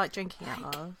glass that I like drinking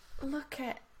out of. Look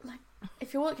at, like,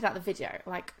 if you're looking at the video,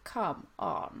 like, come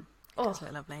on. Oh, that's so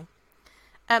lovely.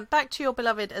 Back to your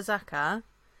beloved Azacca.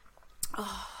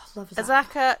 Oh, love Azacca.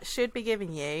 Azacca should be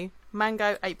giving you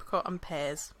mango, apricot, and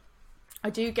pears.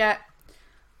 I do get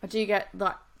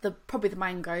like probably the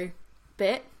mango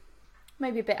bit,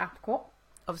 maybe a bit apricot.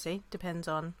 Obviously, depends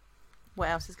on what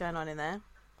else is going on in there.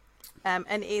 And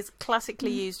it is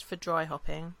classically used for dry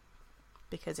hopping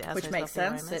because it has which those makes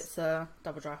lovely sense. aromas. It's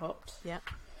double dry hopped. Yeah.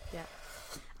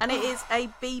 And it is a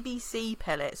BBC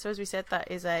pellet. So as we said, that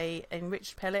is a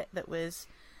enriched pellet that was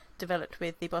developed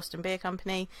with the Boston Beer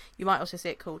Company. You might also see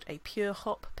it called a pure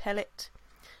hop pellet.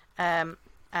 And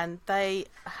they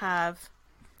have,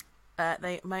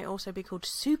 they may also be called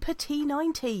Super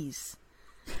T90s.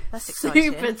 That's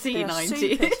exciting. Super T90s.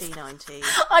 Super T90s.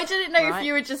 I didn't know if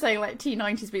you were just saying like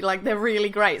T90s, but like they're really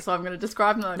great, so I'm going to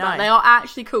describe them like no. that. They are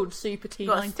actually called Super T90s. You've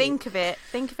got to think of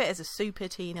it as a Super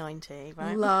T90,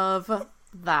 right? Love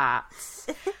that.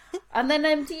 And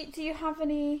then, do you have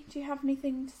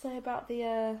anything to say about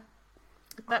the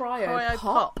cryo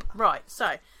pop? Right.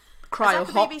 So, cryo Azacca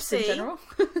hops BBC, in general.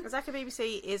 Azacca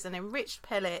BBC is an enriched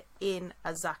pellet in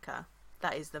Azacca.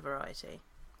 That is the variety.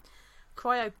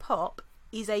 Cryo pop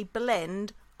is a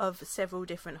blend of several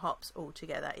different hops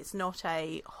altogether. It's not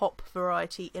a hop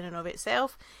variety in and of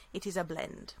itself. It is a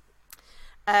blend.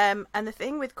 And the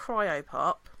thing with cryo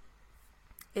pop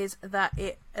is that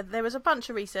there was a bunch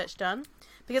of research done,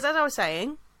 because as I was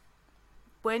saying,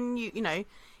 when you know,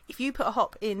 if you put a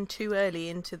hop in too early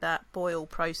into that boil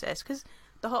process, because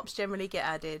the hops generally get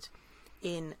added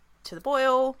in to the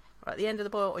boil or at the end of the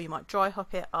boil, or you might dry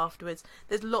hop it afterwards.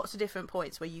 There's lots of different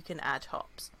points where you can add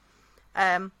hops,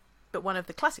 but one of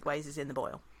the classic ways is in the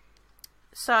boil.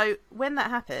 So when that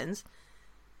happens,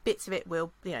 bits of it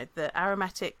will, you know, the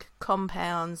aromatic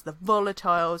compounds, the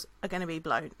volatiles are going to be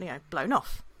blown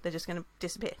off. They're just going to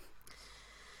disappear.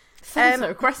 Sounds so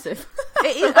aggressive.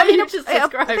 It is. I mean, you just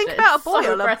described think it. about a boil.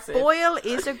 So aggressive. A boil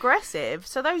is aggressive.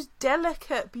 So those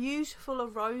delicate, beautiful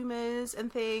aromas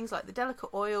and things like the delicate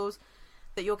oils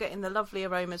that you're getting the lovely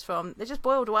aromas from, they're just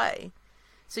boiled away.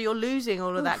 So you're losing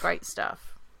all of that great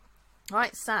stuff.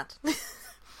 Right, sad.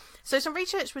 So some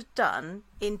research was done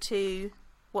into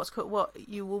what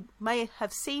you may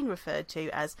have seen referred to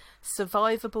as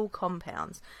survivable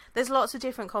compounds. There's lots of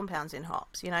different compounds in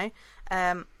hops, you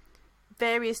know,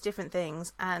 various different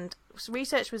things, and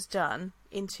research was done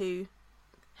into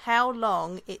how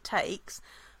long it takes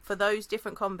for those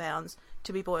different compounds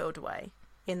to be boiled away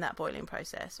in that boiling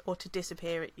process, or to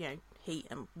disappear at, heat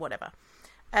and whatever.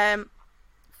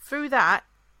 Through that,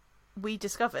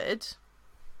 the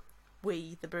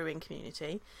brewing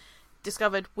community,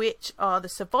 discovered which are the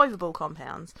survivable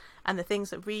compounds and the things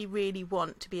that we really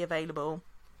want to be available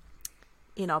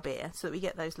in our beer, so that we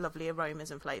get those lovely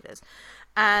aromas and flavours.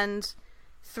 And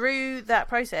through that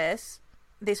process,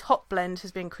 this hop blend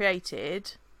has been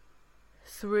created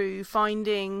through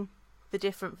finding the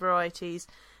different varieties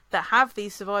that have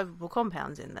these survivable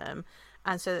compounds in them,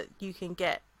 and so that you can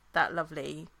get that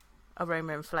lovely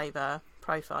aroma and flavour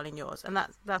profile in yours. And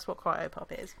that's what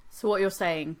Cryopop is. So what you're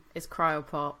saying is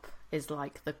Cryopop is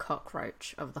like the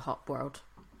cockroach of the hop world.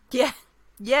 Yeah.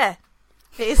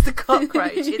 It is the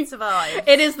cockroach. It survived.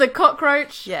 It is the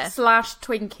cockroach / Yeah.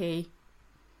 Twinkie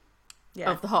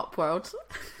Yeah. of the hop world.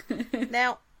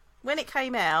 Now, when it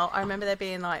came out, I remember there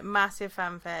being like massive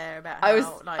fanfare about how I was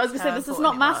going to say, this is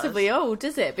not massively old,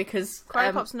 is it? Because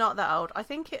Cryopop's not that old. I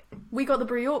think we got the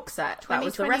Brew York set. That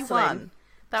was the wrestling.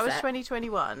 That was set.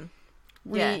 2021.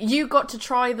 You got to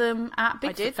try them at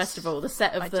Bigfoot did. Festival, the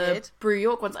set of I the did. Brew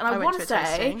York ones, and I went want to to a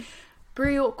say tasting.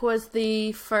 Brew York was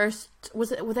the first.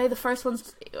 Were they the first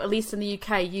ones, at least in the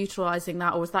UK, utilising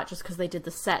that, or was that just because they did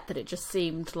the set that it just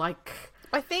seemed like?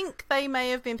 I think they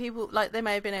may have been they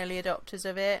may have been early adopters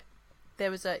of it. There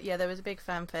was a big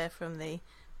fanfare from the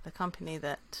company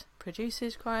that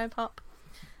produces Cryopop.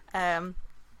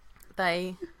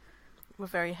 They were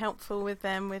very helpful with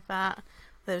that.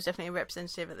 There was definitely a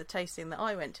representative at the tasting that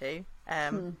I went to,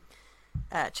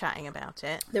 chatting about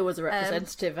it. There was a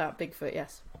representative at Bigfoot,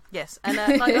 yes. Yes, and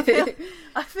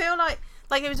I feel like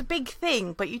it was a big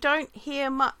thing, but you don't hear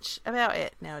much about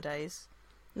it nowadays.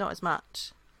 Not as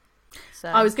much. So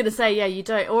I was going to say, yeah, you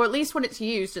don't, or at least when it's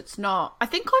used, it's not. I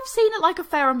think I've seen it like a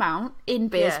fair amount in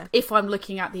beers if I'm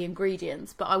looking at the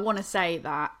ingredients, but I want to say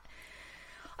that,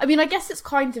 I mean, I guess it's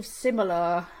kind of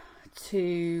similar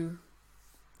to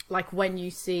like when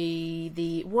you see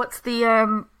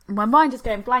my mind is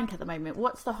going blank at the moment.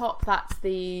 What's the hop that's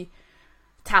the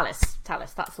Talus,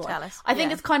 that's the one. Talus, I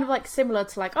think it's kind of like similar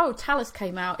to like, Talus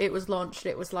came out, it was launched,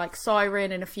 it was like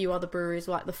Siren and a few other breweries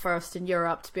were like the first in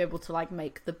Europe to be able to like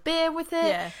make the beer with it.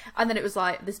 Yeah. And then it was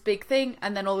like this big thing,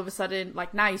 and then all of a sudden,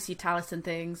 like now you see Talus and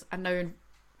things, and no one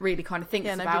really kind of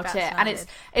thinks about it. And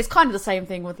it's kind of the same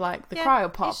thing with like the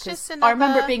Cryopop. It's just I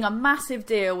remember it being a massive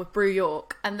deal with Brew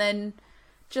York, and then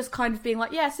just kind of being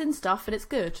like, yeah, it's in stuff and it's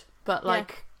good, but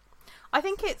like, I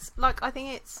think it's like a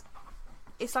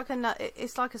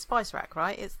spice rack,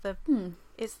 right? It's the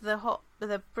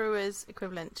brewer's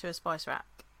equivalent to a spice rack.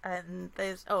 And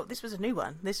this was a new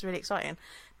one. This is really exciting.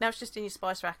 Now it's just in your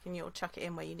spice rack, and you'll chuck it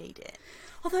in where you need it.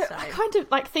 Although I kind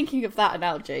of like thinking of that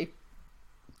analogy.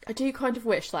 I do kind of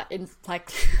wish that in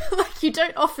like like you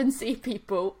don't often see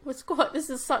people.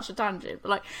 This is such a tangent, but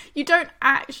like you don't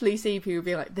actually see people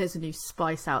be like, "There's a new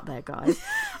spice out there, guys."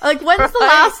 Like when's the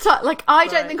last time? Like I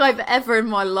don't think I've ever in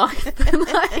my life been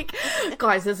like,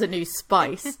 "Guys, there's a new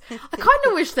spice." I kind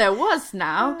of wish there was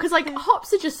now, because like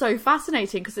hops are just so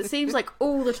fascinating, because it seems like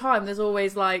all the time there's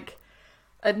always like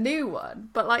a new one.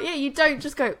 But like you don't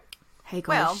just go, "Hey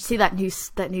guys, did you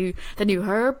see that new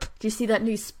herb? Do you see that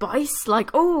new spice? Like,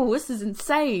 oh, this is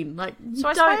insane!" Like,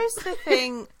 I suppose the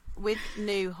thing with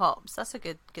new hops, that's a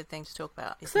good thing to talk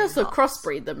about. They also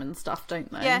crossbreed them and stuff, don't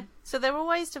they? Yeah. So they're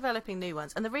always developing new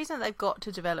ones, and the reason that they've got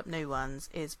to develop new ones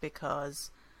is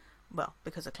because of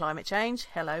climate change.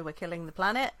 Hello, we're killing the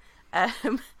planet,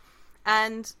 and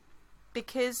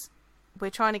because we're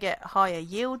trying to get higher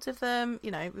yields of them.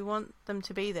 We want them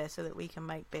to be there so that we can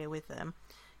make beer with them.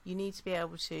 You need to be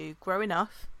able to grow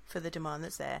enough for the demand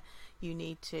that's there. You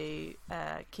need to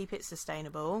keep it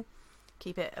sustainable,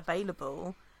 keep it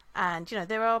available. And,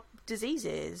 there are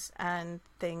diseases and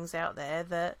things out there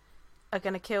that are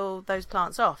going to kill those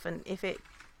plants off. And if it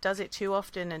does it too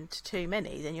often and to too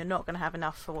many, then you're not going to have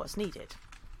enough for what's needed.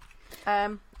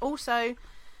 Also,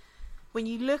 when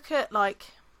you look at,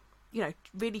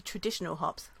 really traditional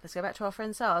hops, let's go back to our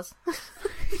friend SARS.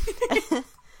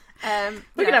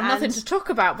 We're gonna have nothing to talk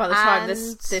about by the time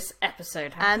this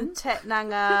episode happens. And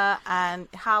Tettnanger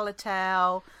and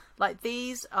Hallertau, like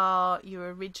these are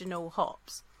your original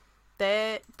hops.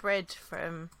 They're bred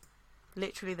from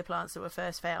literally the plants that were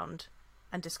first found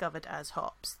and discovered as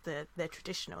hops. They're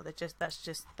traditional.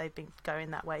 They've been going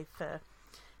that way for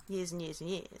years and years and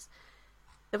years.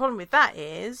 The problem with that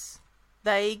is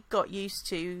they got used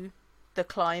to the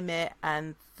climate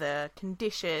and the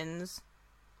conditions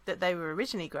that they were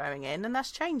originally growing in, and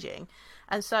that's changing,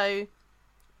 and so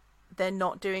they're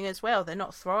not doing as well. They're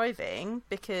not thriving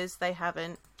because they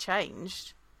haven't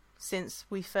changed since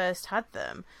we first had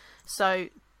them. So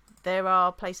there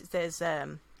are places, there's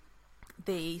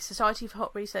the Society for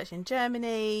Hop Research in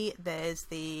Germany, there's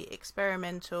the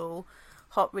Experimental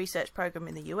Hop Research Program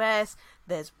in the US,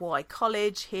 there's Y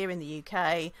College here in the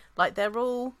UK. Like, they're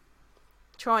all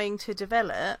trying to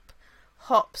develop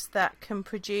hops that can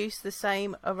produce the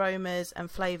same aromas and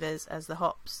flavours as the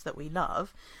hops that we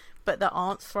love, but that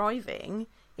aren't thriving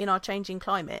in our changing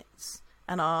climates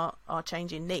and our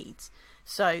changing needs.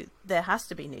 So there has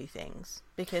to be new things,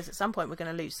 because at some point we're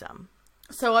going to lose some.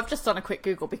 So I've just done a quick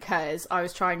Google because I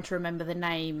was trying to remember the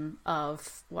name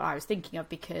of what I was thinking of,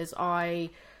 because I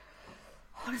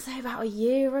want to say about a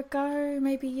year ago,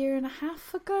 maybe a year and a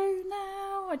half ago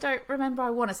now. I don't remember. I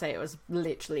want to say it was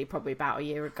literally probably about a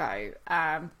year ago.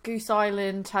 Goose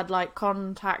Island had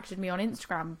contacted me on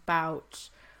Instagram about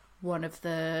one of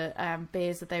the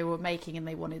beers that they were making, and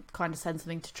they wanted to kind of send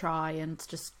something to try and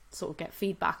just sort of get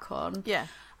feedback on. Yeah.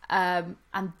 And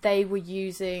they were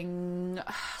using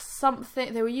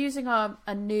something. They were using a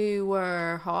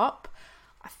newer hop.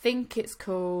 I think it's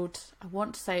called. I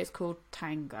want to say it's called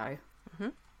Tango. Mm-hmm.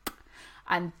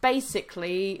 And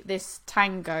basically, this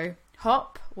Tango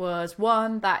hop was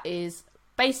one that is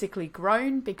basically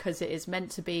grown because it is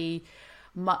meant to be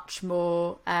much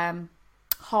more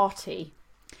hearty.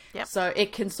 Yep. So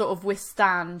it can sort of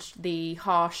withstand the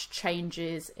harsh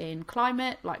changes in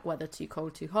climate, like whether too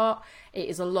cold, too hot. It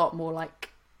is a lot more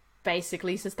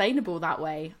basically sustainable that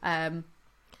way.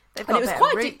 They've got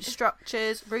better root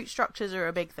structures. Root structures are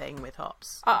a big thing with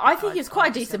hops. I think it's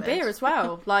quite a decent beer as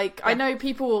well. Yeah. I know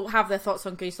people have their thoughts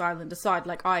on Goose Island aside.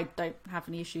 I don't have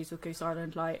any issues with Goose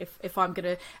Island. If I'm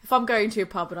going to a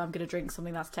pub and I'm gonna drink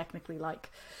something that's technically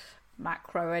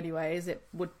macro anyways, it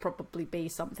would probably be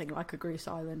something like a Goose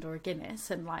Island or a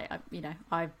Guinness. And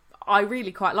I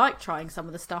really quite like trying some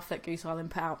of the stuff that Goose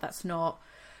Island put out that's not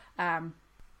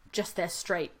just their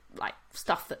straight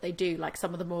stuff that they do,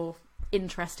 some of the more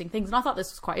interesting things. And I thought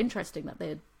this was quite interesting that they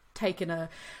had taken a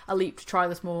leap to try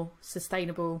this more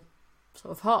sustainable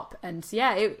sort of hop. And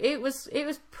yeah, it was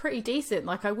pretty decent.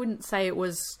 I wouldn't say it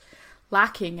was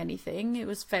lacking anything. It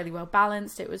was fairly well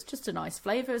balanced. It was just a nice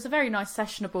flavour. It was a very nice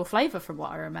sessionable flavour from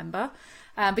what I remember.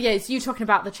 But yeah, it's you talking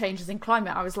about the changes in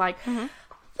climate. I was like,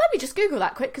 let me just Google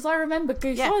that quick, because I remember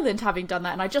Goose Island having done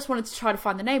that, and I just wanted to try to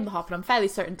find the name of the hop, and I'm fairly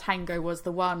certain Tango was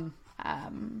the one.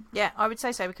 Yeah, I would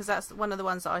say so, because that's one of the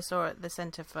ones that I saw at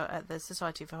the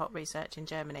Society for Hop Research in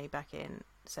Germany back in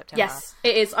September. Yes,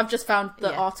 it is. I've just found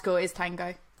the article is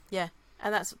Tango. Yeah.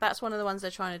 And that's one of the ones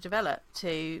they're trying to develop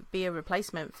to be a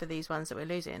replacement for these ones that we're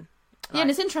losing. Yeah,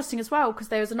 and it's interesting as well, because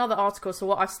there was another article. So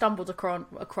what I've stumbled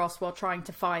across while trying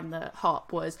to find the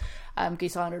hop was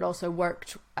Goose Island had also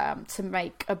worked to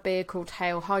make a beer called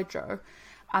Hail Hydro,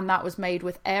 and that was made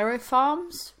with Aero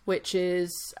Farms, which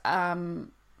is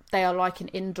they are an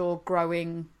indoor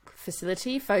growing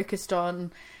facility focused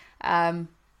on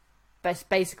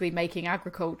basically making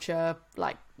agriculture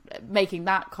making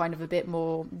that kind of a bit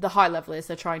more. The high level is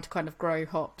they're trying to kind of grow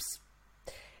hops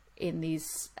in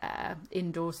these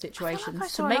indoor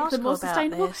situations to make them more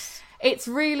sustainable. It's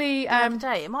really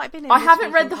it might have been in I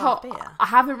haven't read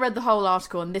the whole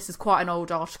article, and this is quite an old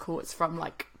article. It's from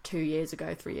 3 years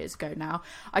ago now.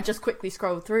 I just quickly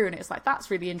scrolled through, and it's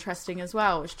that's really interesting as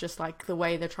well. It's just the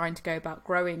way they're trying to go about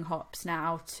growing hops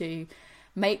now to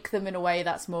make them in a way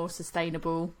that's more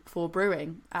sustainable for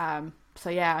brewing. So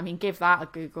yeah, I mean, give that a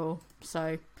Google.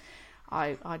 So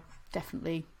I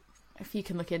definitely, if you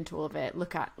can look into all of it,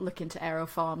 look into Aero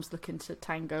Farms, look into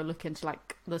Tango, look into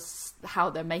how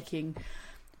they're making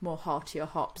more heartier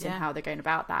hops and how they're going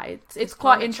about that. It's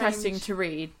quite interesting to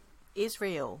read. It's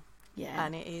real. Yeah.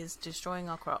 And it is destroying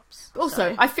our crops.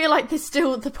 Also, I feel like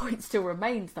the point still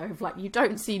remains though, of you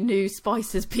don't see new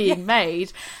spices being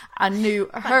made and new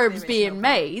herbs being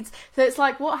made. So it's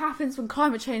what happens when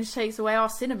climate change takes away our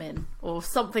cinnamon or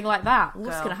something like that?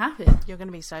 What's going to happen? You're going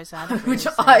to be so sad. Which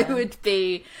I would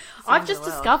be. I've just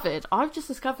discovered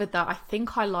that I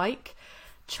think I like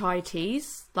chai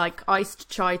teas, iced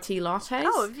chai tea lattes.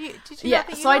 Oh, did you? Yeah,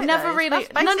 so I never those? really.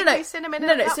 No. Cinnamon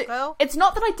in a cup, girl. It's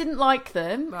not that I didn't like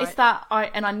them. Right. It's that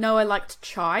I know I liked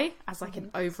chai as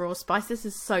an overall spice. This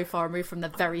is so far removed from the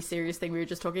very serious thing we were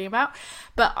just talking about.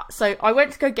 But so I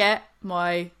went to go get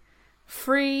my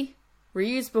free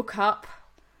reusable cup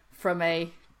from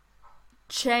a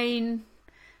chain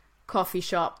coffee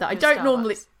shop that I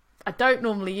don't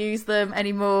normally use them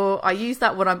anymore. I use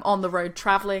that when I'm on the road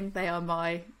traveling. They are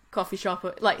my coffee shop.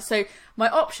 So my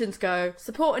options go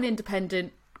support an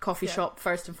independent coffee shop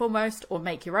first and foremost, or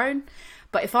make your own.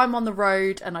 But if I'm on the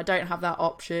road and I don't have that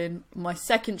option, my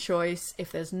second choice,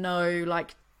 if there's no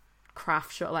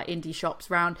craft shop, like indie shops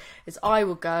around, is I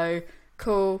will go,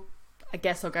 cool, I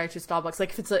guess I'll go to a Starbucks,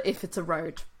 like if it's a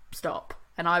road stop,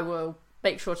 and I will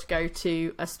make sure to go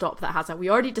to a stop that has that. We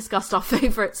already discussed our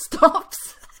favourite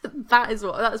stops. That is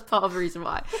part of the reason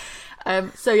why.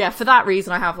 So yeah, for that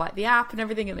reason I have like the app and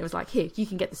everything, and it was like, here, you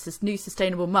can get this new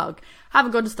sustainable mug.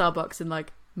 Haven't gone to Starbucks in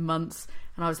like months,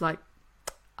 and I was like,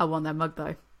 I want that mug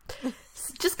though.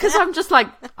 Just because I'm just like,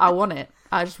 I want it.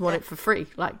 I just want it for free.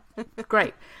 Like,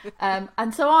 great.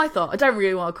 And so I thought, I don't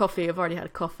really want a coffee. I've already had a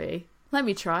coffee. Let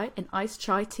me try an iced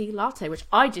chai tea latte, which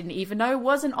I didn't even know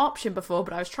was an option before,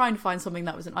 but I was trying to find something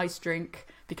that was an iced drink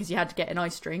because you had to get an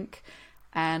iced drink.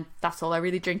 And that's all I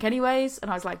really drink anyways. And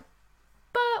I was like,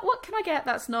 but what can I get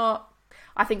that's not...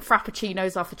 I think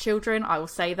frappuccinos are for children. I will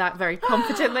say that very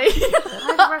confidently. I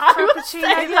had a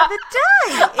frappuccino the other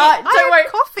day. I had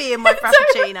coffee in my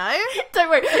frappuccino. Don't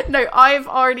worry. No, I've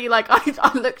already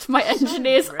I looked my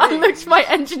engineers. I looked my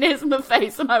engineers in the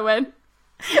face and I went,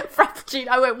 frappuccino.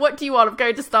 I went, what do you want? I'm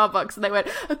going to Starbucks, and they went,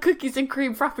 a cookies and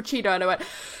cream frappuccino, and I went,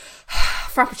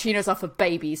 frappuccinos are for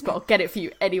babies, but I'll get it for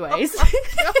you anyways.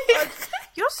 Oh,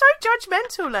 you're so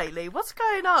judgmental lately. What's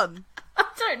going on? I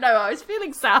don't know. I was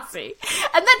feeling sassy,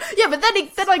 and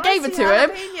then I gave it to him.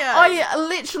 I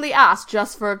literally asked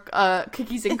just for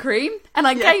cookies and cream, and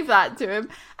I gave that to him,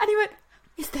 and he went,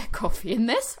 "Is there coffee in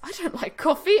this? I don't like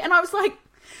coffee." And I was like,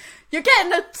 "You're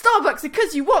getting a Starbucks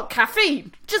because you want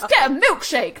caffeine. Just get a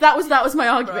milkshake." That was my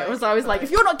argument. I was like,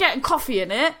 if you're not getting coffee in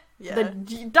it, then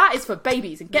that is for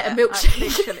babies, and get a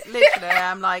milkshake. Literally,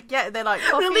 I'm like, yeah. They're like,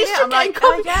 coffee. At least in it? I'm like,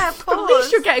 coffee. yeah, of course. At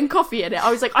least you're getting coffee in it. I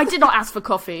was like, I did not ask for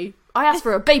coffee. I asked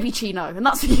for a baby chino, and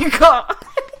that's what you got.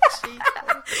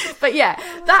 But yeah,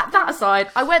 that aside,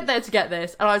 I went there to get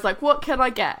this, and I was like, what can I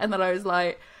get? And then I was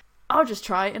like, I'll just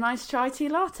try an iced chai tea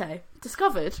latte.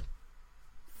 Discovered.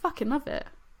 Fucking love it.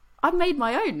 I've made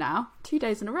my own now, 2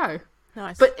 days in a row.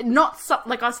 Nice. But not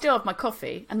like, I still have my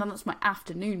coffee, and then that's my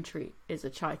afternoon treat, is a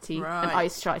chai tea, an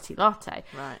iced chai tea latte.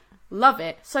 Right. Love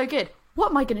it. So good. What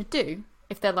am I going to do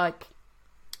if they're like,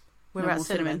 we're at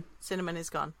cinnamon. Cinnamon is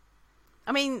gone.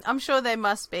 I mean, I'm sure they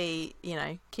must be,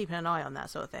 keeping an eye on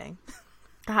that sort of thing.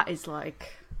 That is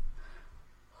like...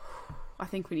 I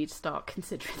think we need to start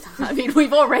considering that. I mean,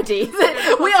 we've already...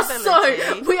 we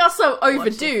are so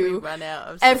overdue,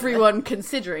 everyone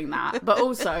considering that. But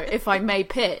also, if I may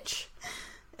pitch...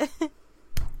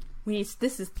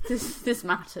 This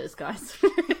matters, guys.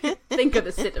 Think of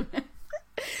the cinnamon.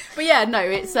 But yeah, no,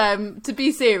 it's to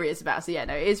be serious about it. So yeah,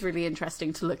 no, it is really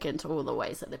interesting to look into all the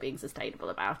ways that they're being sustainable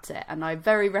about it. And I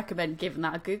very recommend giving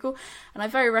that a Google. And I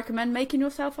very recommend making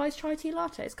yourself iced chai tea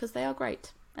lattes, because they are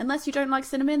great. Unless you don't like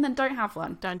cinnamon, then don't have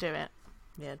one. Don't do it.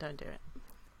 Yeah, don't do it.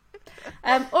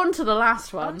 On to the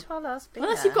last one. On to our last bit.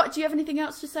 Unless do you have anything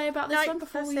else to say about this one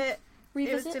before we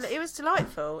revisit? It was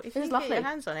delightful. If you can get your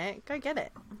hands on it, go get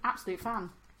it. Absolute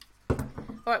fan.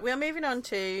 Alright, we're moving on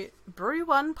to Brew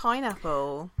One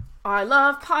Pineapple. I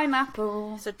love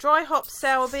pineapple. It's a dry hop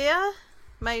sour beer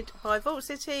made by Vault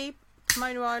City,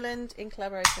 Pomona Island, in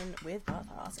collaboration with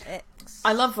Bathhouse X.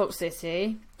 I love Vault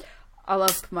City. I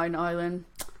love Pomona Island.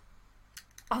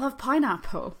 I love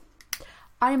pineapple.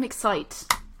 I am excited.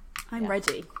 I'm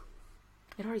ready.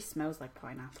 It already smells like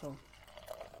pineapple.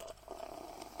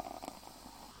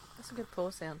 That's a good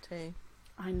pour sound too.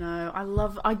 I know. I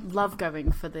love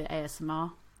going for the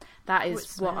ASMR. That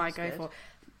is what I go for.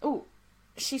 Oh,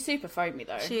 she's super foamy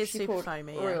though. She is super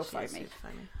foamy. Real foamy.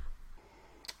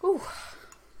 Oh,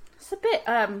 it's a bit.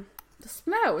 The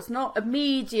smell is not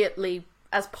immediately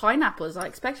as pineapple as I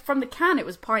expected. From the can, it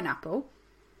was pineapple.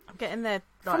 I'm getting there.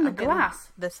 From the glass,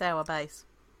 the sour base.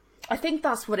 I think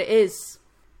that's what it is.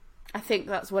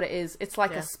 It's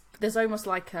like there's almost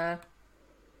like a.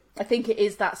 I think it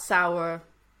is that sour.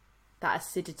 That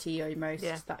acidity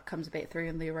almost that comes a bit through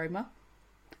in the aroma,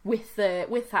 with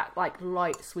that like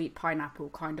light sweet pineapple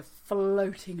kind of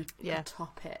floating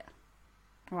atop it.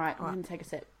 All right, I'm gonna take a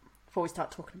sip before we start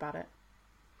talking about it.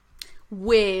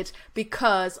 Weird,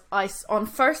 because on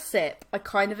first sip I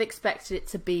kind of expected it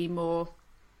to be more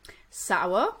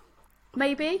sour,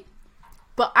 maybe,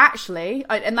 but actually,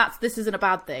 this isn't a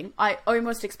bad thing. I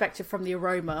almost expected from the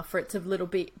aroma for it to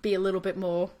be a little bit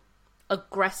more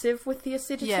aggressive with the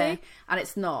acidity, and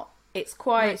it's not. It's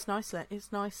quite. No,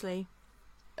 it's nicely.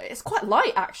 It's quite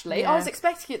light, actually. I was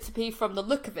expecting it to be, from the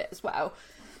look of it as well,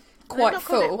 quite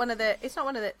full. It's not one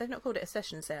of the. They've not called it a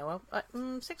session sour.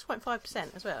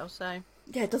 6.5% as well. So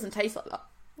yeah, it doesn't taste like that.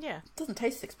 Yeah, it doesn't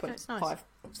taste 6.5. No, it's nice.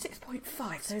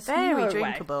 6.5. It's very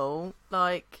drinkable.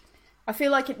 Like, I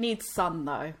feel like it needs sun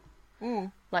though.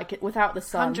 like without the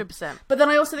sun. 100%. But then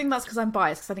I also think that's because I'm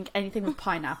biased, because I think anything with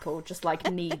pineapple just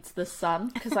like needs the sun,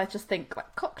 because I just think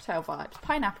like cocktail vibes,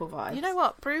 pineapple vibes. You know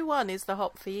what? Brew One is the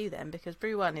hop for you then, because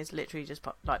Brew One is literally just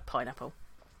like pineapple.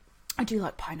 I do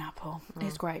like pineapple.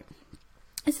 It's great.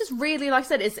 This is really, like I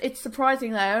said, it's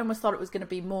surprising that I almost thought it was going to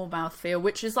be more mouthfeel,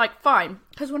 which is like fine,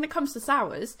 because when it comes to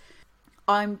sours,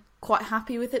 I'm quite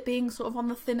happy with it being sort of on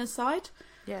the thinner side.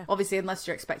 Yeah. Obviously, unless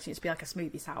you're expecting it to be like a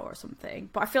smoothie sour or something.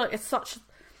 But I feel like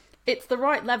it's the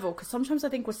right level, because sometimes I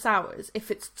think with sours, if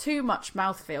it's too much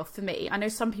mouthfeel for me, I know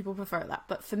some people prefer that,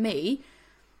 but for me,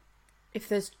 if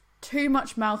there's too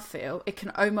much mouthfeel, it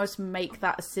can almost make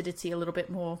that acidity a little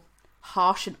bit more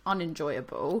harsh and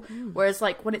unenjoyable. Whereas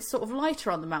like when it's sort of lighter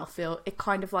on the mouthfeel, it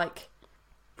kind of like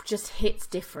just hits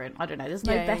different. I don't know, there's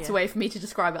no better way for me to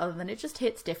describe it other than it just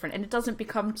hits different, and it doesn't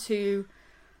become too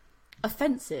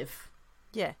offensive.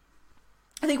 Yeah.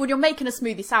 I think when you're making a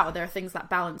smoothie sour, there are things that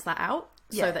balance that out,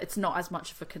 so that it's not as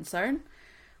much of a concern.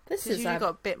 This is you've got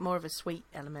a bit more of a sweet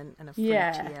element and a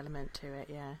fruity element to it,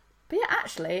 yeah. But yeah,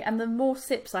 actually, and the more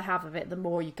sips I have of it, the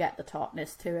more you get the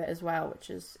tartness to it as well,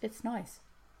 which is, it's nice.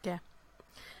 Yeah.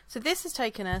 So this has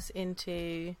taken us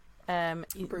into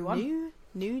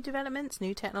new developments,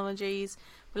 new technologies.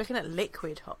 We're looking at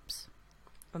liquid hops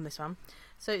on this one.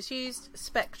 So it's used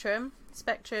Spectrum.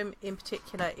 Spectrum in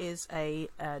particular is a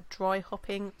dry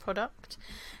hopping product.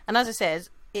 And as I said,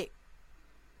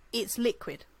 it's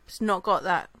liquid. It's not got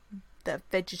that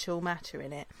vegetal matter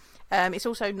in it. It's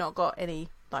also not got any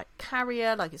like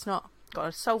carrier, like it's not got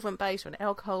a solvent base or an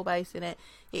alcohol base in it.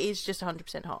 It is just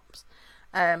 100% hops.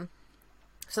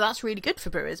 So that's really good for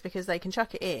brewers, because they can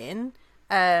chuck it in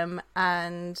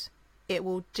and it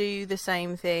will do the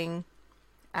same thing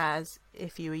as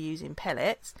if you were using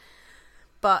pellets,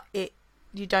 but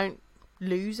you don't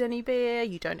lose any beer,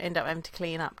 you don't end up having to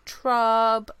clean up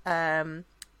trub,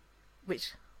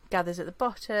 which gathers at the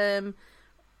bottom.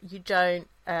 You don't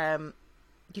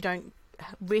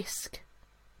risk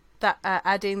that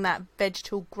adding that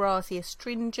vegetal grassy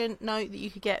astringent note that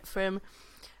you could get from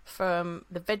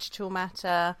the vegetal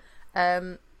matter.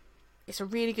 It's a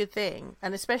really good thing,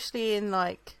 and especially in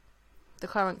like the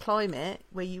current climate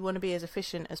where you want to be as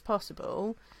efficient as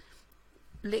possible,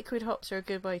 liquid hops are a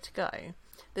good way to go.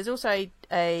 There's also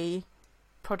a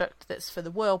product that's for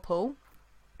the Whirlpool,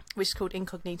 which is called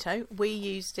Incognito. We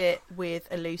used it with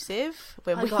Elusive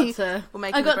when I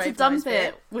got to dump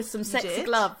it with some sexy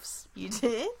gloves. You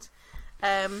did.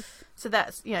 So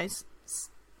that's,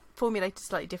 formulated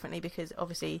slightly differently, because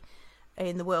obviously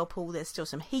in the Whirlpool there's still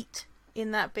some heat in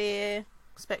that beer.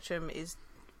 Spectrum is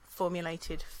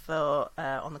formulated for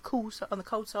on the cold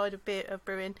side of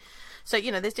brewing. So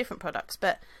there's different products,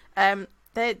 but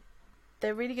they're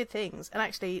really good things. And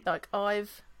actually, like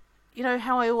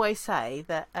how I always say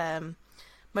that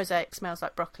Mosaic smells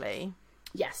like broccoli.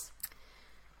 Yes.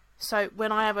 So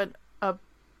when I have a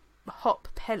hop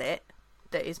pellet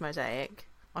that is Mosaic,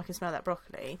 I can smell that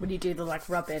broccoli. When you do the like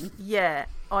rubbing. Yeah,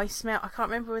 I can't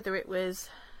remember whether it was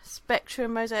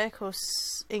Spectrum Mosaic or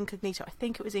Incognito. I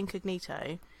think it was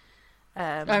Incognito.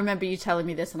 I remember you telling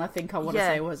me this, and I think I want to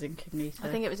say it was Incognito. I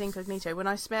think it was Incognito. When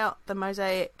I smelt the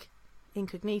Mosaic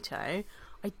Incognito,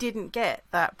 I didn't get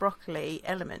that broccoli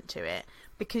element to it,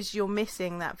 because you're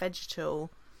missing that vegetal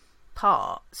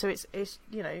part. So it's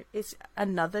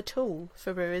another tool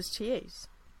for brewers to use.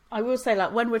 I will say,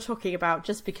 like, when we're talking about,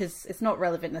 just because it's not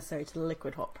relevant necessarily to the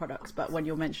liquid hop products, but when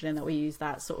you're mentioning that we use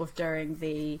that sort of during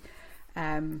the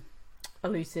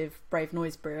Elusive Brave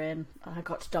Noise brewing, I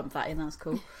got to dump that in, that's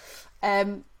cool.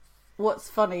 What's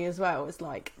funny as well is,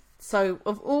 like, so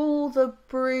of all the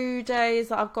brew days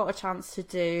that I've got a chance to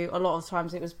do, a lot of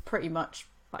times it was pretty much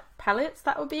like pellets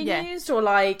that were being used, or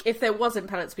like if there wasn't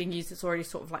pellets being used, it's already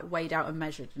sort of like weighed out and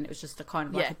measured, and it was just a kind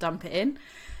of like a dump it in.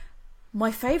 My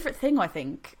favourite thing, I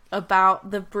think,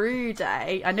 about the brew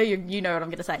day, I know you know what I'm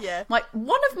going to say. Yeah.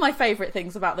 One of my favourite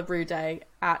things about the brew day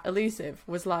at Elusive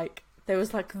was like, there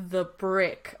was like the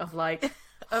brick of like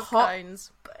of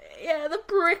cones. Yeah, the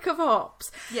brick of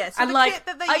hops. Yeah, so and the like kit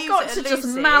that they I use got at to just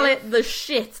Elusive, mallet the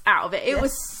shit out of it. It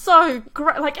was so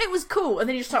great. Like, it was cool, and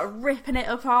then you start ripping it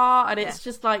apart, and it's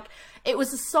just like, it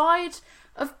was a side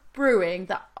of brewing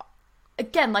that,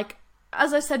 again, like,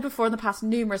 as I said before in the past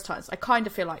numerous times, I kind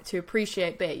of feel like to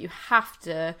appreciate beer, you have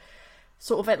to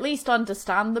sort of at least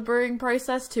understand the brewing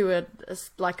process to a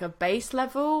base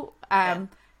level,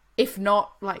 if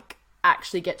not like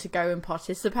actually get to go and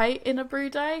participate in a brew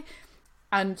day.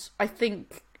 And I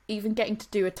think even getting to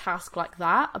do a task like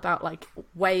that about like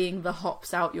weighing the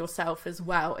hops out yourself as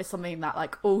well is something that,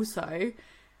 like, also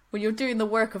when you're doing the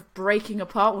work of breaking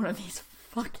apart one of these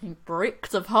fucking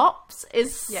bricks of hops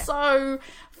is so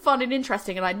fun and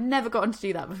interesting, and I'd never gotten to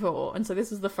do that before, and so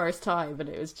this was the first time, and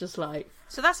it was just like...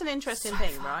 So that's an interesting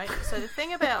thing, right? So the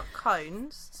thing about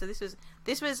cones, so this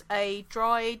was a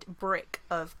dried brick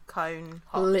of cone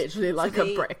hops. Literally like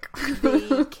a brick.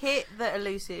 The kit that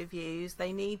Elusive use,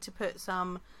 they need to put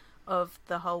some of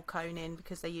the whole cone in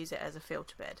because they use it as a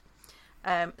filter bed.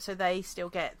 So they still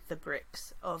get the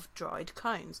bricks of dried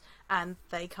cones, and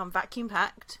they come vacuum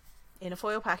packed in a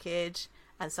foil package,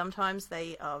 and sometimes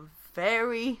they are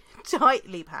very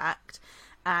tightly packed,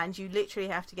 and you literally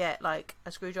have to get like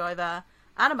a screwdriver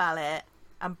and a mallet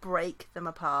and break them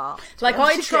apart. Like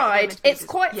I tried, it's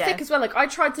quite thick as well. Like I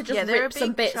tried to just rip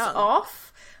some bits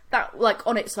off that like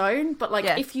on its own, but like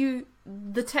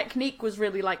the technique was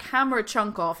really like hammer a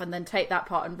chunk off and then take that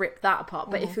part and rip that apart.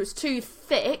 But if it was too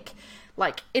thick,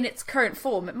 like in its current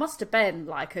form, it must have been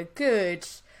like a good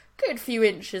few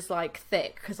inches like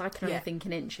thick, because I can only think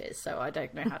in inches, so I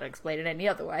don't know how to explain it any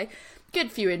other way.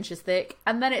 Good few inches thick,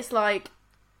 and then it's like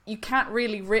you can't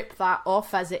really rip that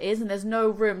off as it is, and there's no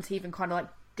room to even kind of like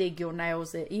dig your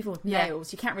nails in. Even with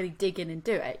nails, you can't really dig in and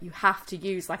do it. You have to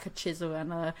use like a chisel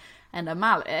and a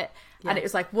mallet. And it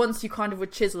was like once you kind of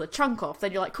would chisel a chunk off,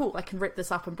 then you're like, cool, I can rip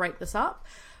this up and break this up.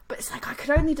 But it's like I could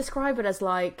only describe it as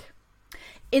like,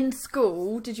 in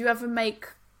school, did you ever make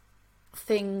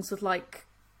things with like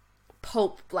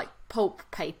pulp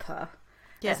paper?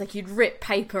 Yeah, it's like you'd rip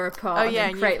paper apart and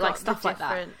then create like stuff like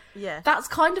that. Yeah, that's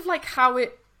kind of like how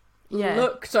it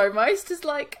looked almost, as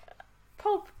like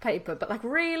pulp paper, but like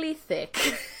really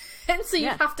thick. And so you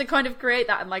have to kind of create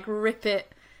that and like rip it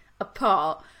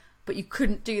apart, but you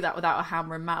couldn't do that without a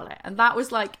hammer and mallet. And that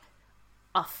was like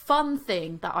a fun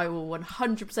thing that I will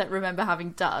 100% remember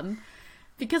having done,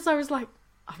 because I was like,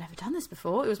 I've never done this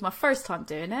before. It was my first time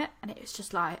doing it, and it was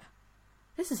just like,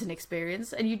 this is an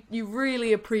experience. And you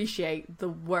really appreciate the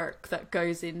work that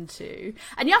goes into,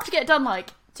 and you have to get it done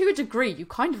like to a degree. You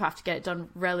kind of have to get it done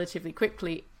relatively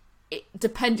quickly,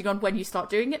 depending on when you start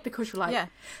doing it, because you're like,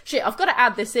 shit, I've got to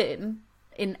add this in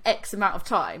X amount of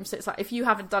time. So it's like, if you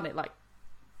haven't done it like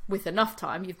with enough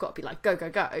time, you've got to be like, go.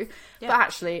 But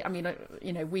actually, I mean,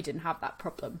 you know, we didn't have that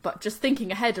problem. But just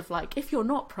thinking ahead of like, if you're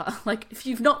not if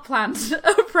you've not planned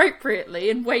appropriately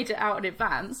and weighed it out in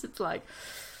advance, it's like,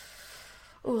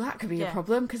 oh, that could be a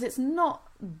problem, because it's not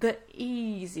the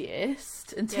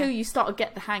easiest until you start to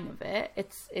get the hang of it.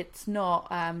 It's not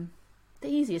the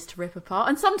easiest to rip apart,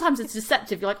 and sometimes it's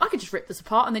deceptive. You're like, I could just rip this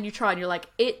apart, and then you try and you're like,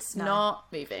 it's not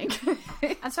moving.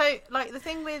 And so like the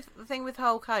thing with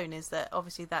whole cone is that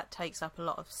obviously that takes up a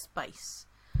lot of space,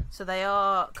 so they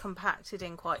are compacted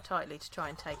in quite tightly to try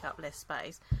and take up less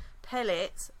space.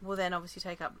 Pellets will then obviously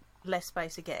take up less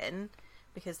space again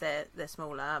because they're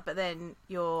smaller, but then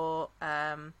your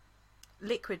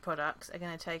liquid products are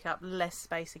going to take up less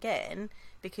space again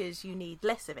because you need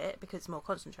less of it because it's more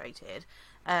concentrated.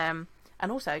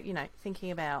 And also, you know,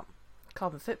 thinking about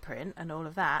carbon footprint and all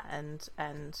of that,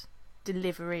 and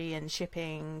delivery and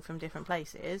shipping from different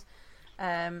places,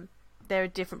 there are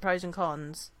different pros and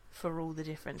cons for all the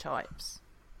different types.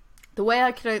 The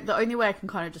only way I can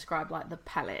kind of describe like the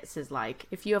pellets is like,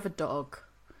 if you have a dog,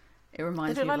 it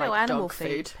reminds me of like animal dog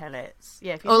food pellets.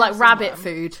 Yeah, or like rabbit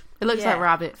food. It looks like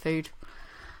rabbit food.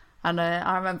 And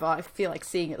I remember, I feel like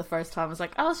seeing it the first time, I was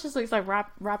like, oh, this just looks like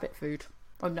rabbit food.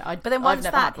 But then once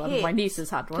I've never had one. Hits, my niece has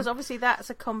had one. Because obviously that's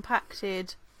a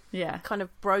compacted, kind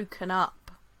of broken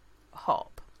up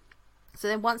hop. So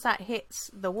then once that hits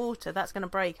the water, that's going to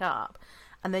break up,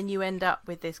 and then you end up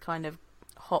with this kind of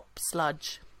hop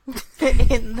sludge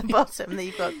in the bottom that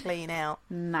you've got to clean out.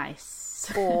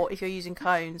 Nice. Or if you're using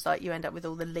cones, like you end up with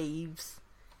all the leaves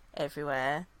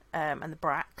everywhere, and the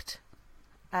bract.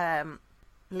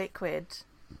 Liquid,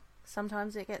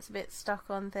 sometimes it gets a bit stuck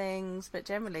on things, but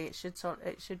generally it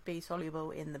should be soluble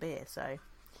in the beer. So,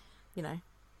 you know,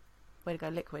 way to go,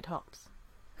 liquid hops.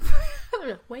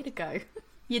 Way to go.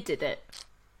 You did it.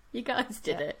 You guys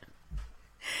did it.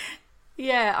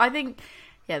 Yeah, I think,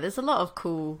 there's a lot of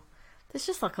cool, there's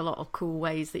just like a lot of cool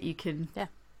ways that you can, a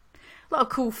lot of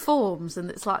cool forms, and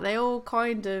it's like they all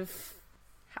kind of,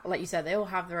 like you said, they all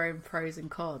have their own pros and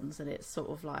cons, and it's sort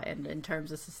of like, and in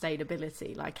terms of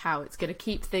sustainability, like how it's going to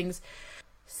keep things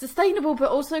sustainable but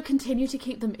also continue to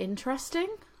keep them interesting.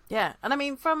 Yeah, and I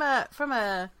mean from a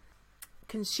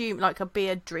like a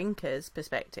beer drinker's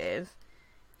perspective,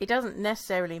 it doesn't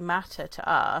necessarily matter to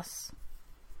us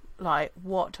like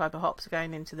what type of hops are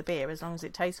going into the beer, as long as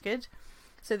it tastes good.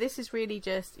 So this is really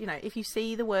just, you know, if you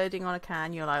see the wording on a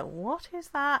can, you're like, what is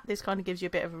that? This kind of gives you a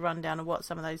bit of a rundown of what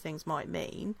some of those things might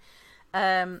mean.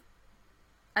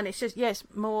 And it's just, yes,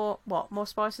 more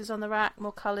spices on the rack,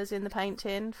 more colours in the paint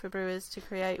tin for brewers to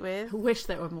create with. I wish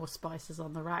there were more spices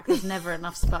on the rack. There's never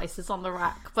enough spices on the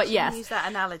rack. But yes. Use that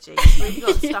analogy. You've really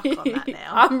got stuck on that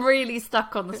now. I'm really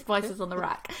stuck on the spices on the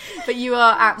rack. But you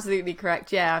are absolutely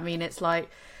correct. Yeah, I mean, it's like,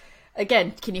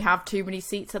 again, can you have too many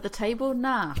seats at the table?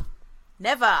 Nah.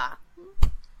 Never.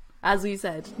 As we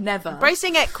said, never.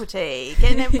 Embracing equity.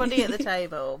 Getting everybody at the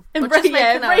table.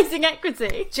 Embracing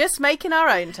equity. Just making our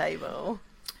own table.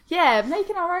 Yeah,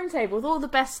 making our own table with all the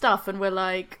best stuff, and we're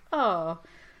like, oh,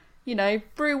 you know,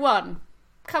 brew one,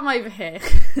 come over here,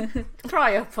 try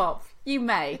a pop. You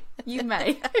may.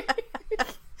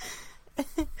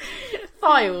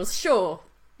 Files, sure.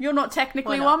 You're not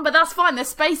technically one, but that's fine. There's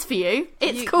space for you.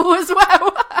 It's cool as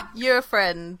well. You're a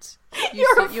friend.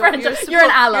 You're a friend. You're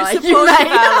an ally. You may.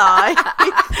 Ally.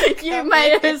 You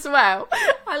may as well.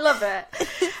 I love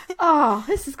it. Oh,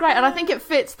 this is great. And I think it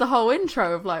fits the whole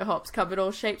intro of like hops come in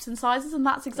all shapes and sizes. And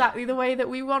that's exactly the way that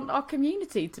we want our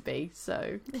community to be.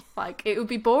 So like, it would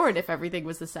be boring if everything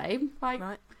was the same. Like,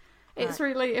 it's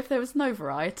really, if there was no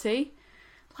variety,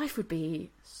 life would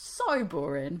be so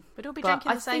boring. We'd all be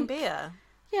drinking the same beer.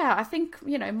 Yeah, I think,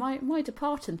 you know, my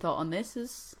departing thought on this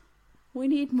is we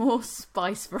need more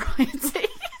spice variety.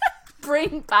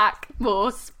 Bring back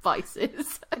more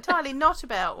spices. Entirely not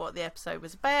about what the episode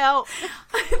was about.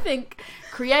 I think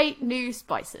create new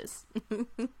spices.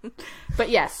 But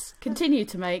yes, continue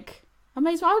to make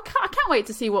amazing. I can't wait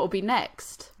to see what will be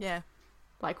next. Yeah.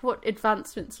 Like what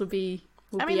advancements will be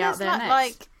out there next.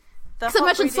 Like, because I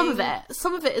imagine some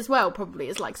of it as well probably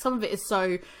is like, some of it is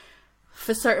so...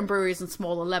 For certain breweries and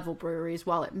smaller level breweries,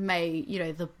 while it may, you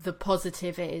know, the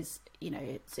positive is, you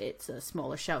know, it's a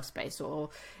smaller shelf space, or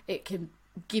it can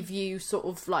give you sort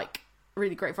of like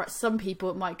really great variety. Some people,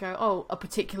 it might go, oh, a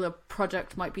particular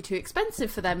product might be too expensive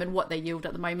for them and what they yield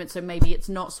at the moment, so maybe it's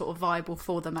not sort of viable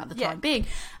for them at the time being.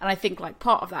 And I think like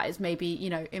part of that is maybe, you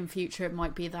know, in future it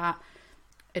might be that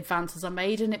advances are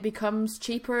made and it becomes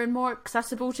cheaper and more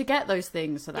accessible to get those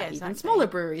things, so that even smaller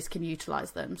breweries can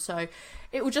utilize them. So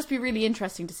it will just be really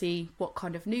interesting to see what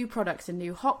kind of new products and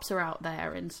new hops are out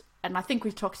there. And I think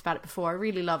we've talked about it before. I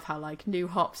really love how like new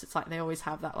hops, it's like they always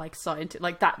have that like scientific,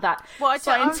 like that scientific.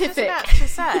 I was just about to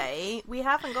say we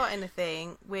haven't got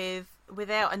anything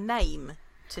without a name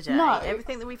today. No.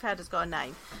 Everything that we've had has got a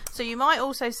name. So you might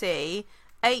also see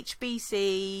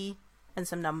HBC and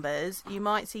some numbers. You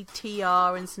might see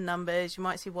TR and some numbers. You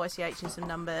might see YCH and some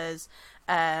numbers.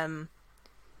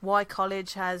 Y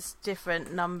College has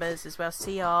different numbers as well.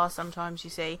 CR sometimes you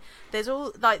see. There's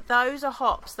all like those are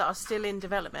hops that are still in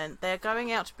development. They're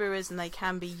going out to brewers and they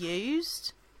can be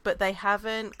used, but they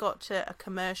haven't got to a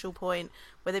commercial point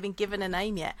where they've been given a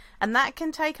name yet, and that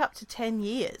can take up to 10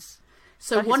 years.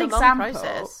 So like one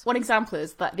example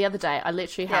is that the other day I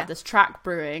literally had this Track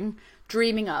Brewing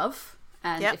Dreaming Of.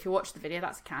 And if you watch the video,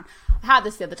 that's a can. I had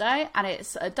this the other day, and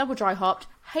it's a double dry hopped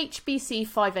HBC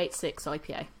 586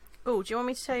 IPA. Oh, do you want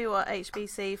me to tell you what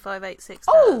HBC 586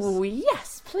 does? Oh,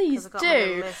 yes, please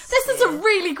do. This is a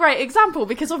really great example,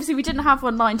 because obviously we didn't have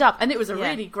one lined up, and it was a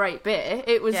really great beer.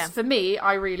 It was, for me,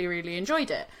 I really, really enjoyed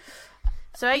it.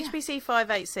 So HBC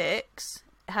 586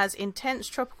 has intense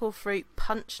tropical fruit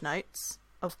punch notes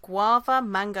of guava,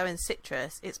 mango and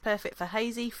citrus. It's perfect for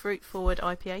hazy, fruit-forward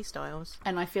IPA styles.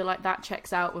 And I feel like that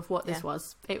checks out with what this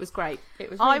was. It was great.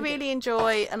 It was. I really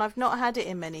enjoy, and I've not had it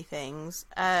in many things,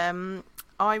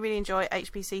 I really enjoy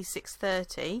HBC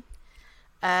 630.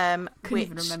 Couldn't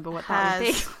even remember what that would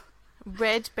be.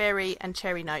 Red berry and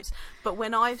cherry notes. But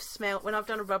when I've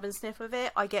done a rub and sniff of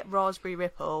it, I get raspberry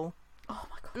ripple. Oh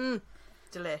my god.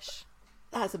 Delish.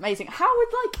 That's amazing. How would,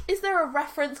 is there a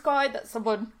reference guide that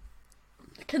someone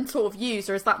can sort of use,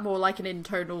 or is that more like an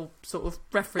internal sort of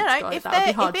reference guide that would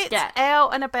be hard to get? If it's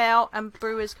out and about and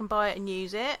brewers can buy it and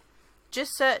use it,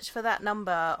 just search for that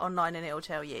number online and it'll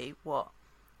tell you what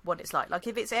it's like. Like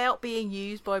if it's out being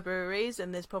used by breweries,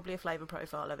 and there's probably a flavour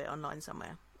profile of it online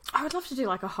somewhere. I would love to do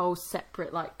like a whole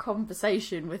separate like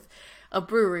conversation with a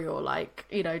brewery, or like,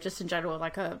 you know, just in general,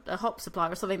 like a hop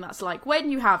supplier or something, that's like,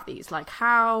 when you have these, like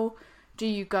how do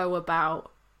you go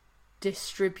about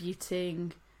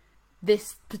distributing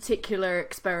this particular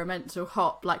experimental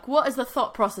hop? Like, what is the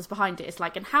thought process behind it? It's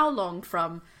like, and how long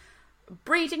from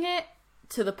breeding it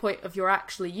to the point of you're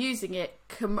actually using it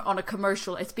on a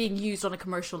commercial, it's being used on a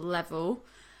commercial level,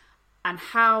 and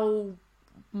how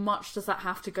much does that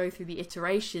have to go through the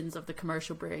iterations of the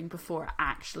commercial brewing before it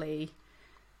actually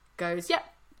goes, yep,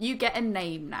 you get a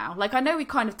name now? Like, I know we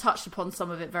kind of touched upon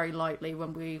some of it very lightly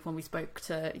when we spoke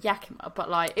to Yakima, but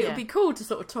like it would be cool to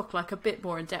sort of talk like a bit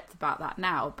more in depth about that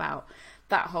now, about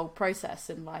that whole process,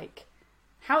 and like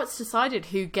how it's decided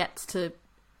who gets to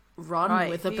run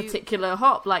with a particular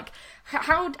hop? Like,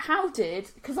 how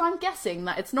did, because I'm guessing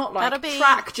that it's not like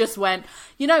Track just went,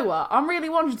 you know what, I'm really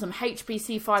wanting some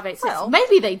HBC 586. Well,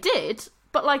 maybe they did,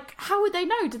 but like, how would they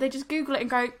know? Did they just Google it and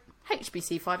go,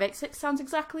 HBC 586 sounds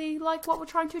exactly like what we're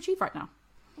trying to achieve right now?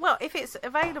 Well, if it's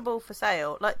available for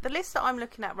sale, like the list that I'm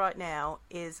looking at right now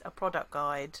is a product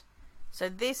guide. So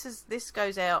this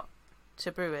goes out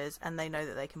to brewers and they know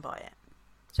that they can buy it.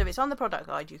 So if it's on the product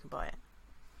guide, you can buy it.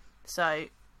 So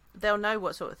they'll know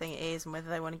what sort of thing it is and whether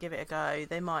they want to give it a go.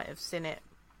 They might have seen it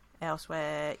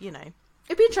elsewhere, you know.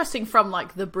 It'd be interesting from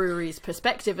like the brewery's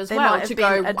perspective as well to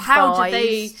go,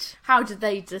 how did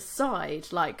they decide?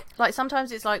 Like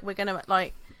sometimes it's like we're gonna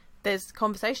like there's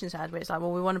conversations had where it's like,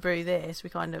 well, we want to brew this. We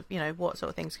kind of, you know, what sort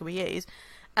of things can we use?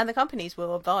 And the companies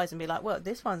will advise and be like, well,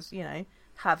 this one's, you know,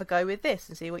 have a go with this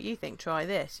and see what you think. Try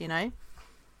this, you know.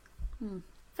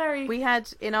 We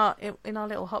had in our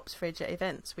little hops fridge at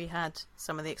events, we had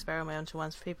some of the experimental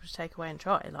ones for people to take away and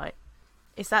try. Like,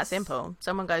 it's that simple.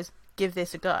 Someone goes, give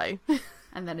this a go,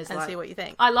 and then and see what you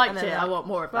think. I liked it. I want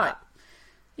more of that.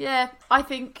 Yeah, I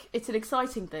think it's an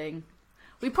exciting thing.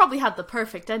 We probably had the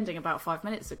perfect ending about 5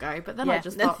 minutes ago, but then I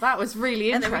just thought that was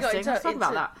really interesting. Let's talk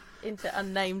about that. Into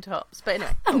unnamed hops. But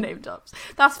anyway. Unnamed hops.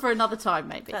 That's for another time,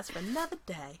 maybe. That's for another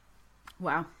day.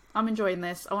 Wow. I'm enjoying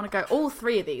this. I want to go. All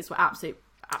three of these were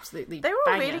absolutely they were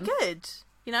all banging. really good.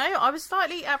 You know, I was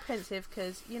slightly apprehensive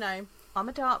because, you know, I'm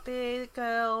a dark beer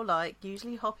girl. Like,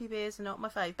 usually hoppy beers are not my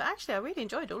fave. But actually, I really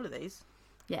enjoyed all of these.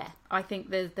 Yeah. I think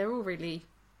they're all really...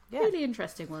 Yeah. Really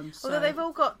interesting ones. Although they've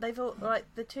all like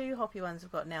the two hoppy ones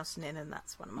have got Nelson in, and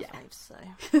that's one of my faves. So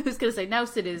I was going to say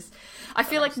Nelson is. I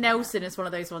feel like Nelson is one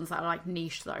of those ones that are like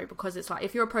niche though, because it's like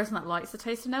if you're a person that likes the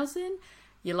taste of Nelson,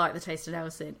 you like the taste of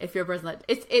Nelson. If you're a person that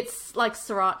it's like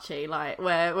Sriracha, like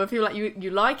where people like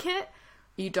you like it,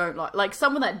 you don't like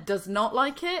someone that does not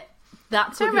like it.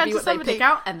 That's what they pick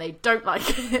out, and they don't like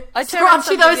it.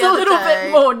 Sriracha, though, is a little bit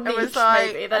more niche,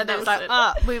 maybe. Than it was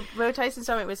like, we were tasting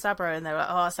something with Sabro, and they were like,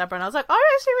 "Oh, Sabro," and I was like,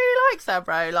 "I actually really like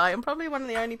Sabro. Like, I'm probably one of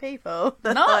the only people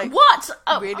that what?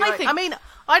 Really I mean,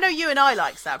 I know you and I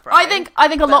like Sabro. I think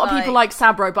a lot of people like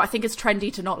Sabro, but I think it's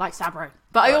trendy to not like Sabro.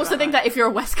 But I also think that if you're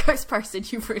a West Coast person,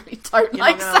 you really don't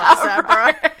like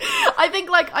Sabro.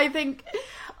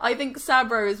 I think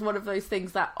Sabro is one of those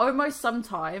things that almost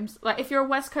sometimes, like if you're a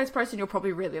West Coast person, you're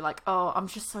probably really like, oh, I'm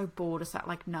just so bored of that.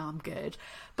 Like, no, I'm good.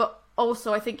 But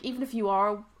also, I think even if you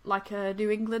are like a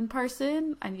New England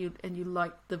person and you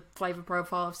like the flavour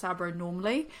profile of Sabro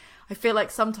normally, I feel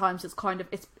like sometimes it's kind of,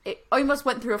 it almost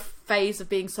went through a phase of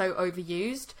being so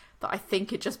overused that I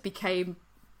think it just became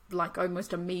like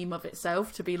almost a meme of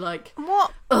itself to be like,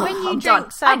 what? When you drink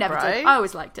Sabro, I never did. I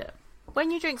always liked it.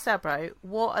 When you drink Sabro,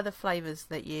 what are the flavours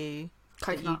that you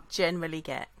generally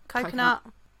get? Coconut.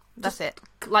 That's it.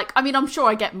 Like, I mean, I'm sure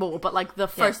I get more, but like the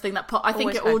first thing that I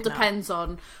think it all depends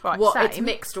on what it's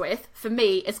mixed with. For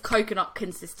me, it's coconut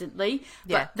consistently,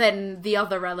 but then the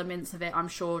other elements of it, I'm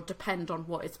sure, depend on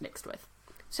what it's mixed with.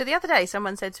 So the other day,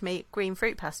 someone said to me, green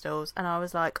fruit pastels, and I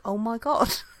was like, oh my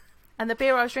God. And the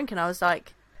beer I was drinking, I was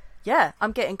like, yeah,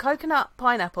 I'm getting coconut,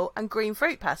 pineapple, and green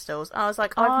fruit pastels. And I was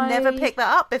like, I've never picked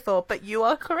that up before, but you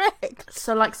are correct.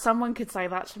 So, like, someone could say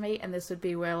that to me, and this would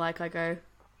be where, like, I go,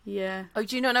 yeah. Oh,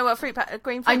 do you not know what green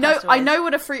fruit pastel is? I know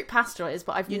what a fruit pastel is,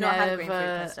 but I've never... not had a green fruit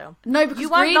pastel? No, because you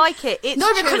won't like it. It's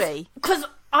chewy. Because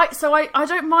I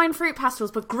don't mind fruit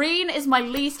pastels, but green is my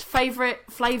least favourite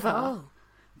flavour. Oh.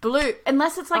 Blue,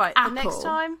 unless it's like apple. The next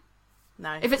time...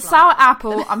 No. If it's sour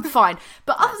apple, I'm fine.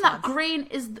 But other than that, green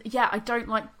is... Yeah, I don't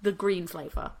like the green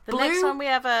flavour. The next time we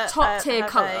have a... top-tier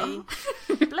colour.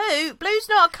 Blue's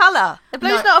not a colour.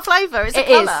 Blue's not a flavour, it's a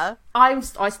colour. I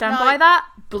stand by that.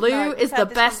 Blue is the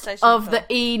best of the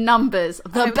E numbers.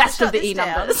 The best of the E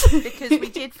numbers. Because we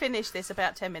did finish this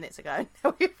about 10 minutes ago.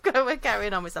 We're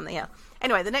carrying on with something else.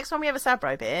 Anyway, the next time we have a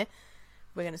Sabro beer...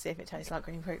 We're going to see if it tastes like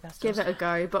green fruit pastels. Give it a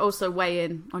go, but also weigh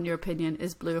in on your opinion.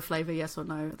 Is blue a flavour, yes or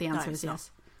no? The answer is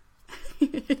yes.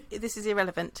 This is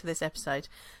irrelevant to this episode.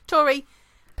 Tori,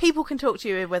 people can talk to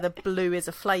you whether blue is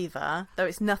a flavour, though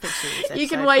it's nothing to do with this episode. You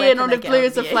can weigh in on if blue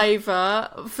is a flavour,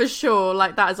 for sure.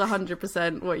 Like, that is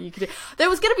 100% what you can do. There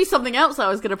was going to be something else I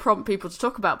was going to prompt people to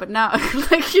talk about, but now,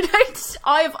 like, you know,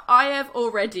 I have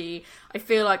already... I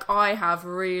feel like I have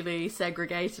really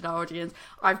segregated our audience.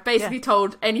 I've basically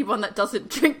told anyone that doesn't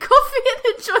drink coffee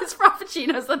and enjoys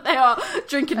frappuccinos that they are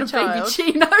drinking a baby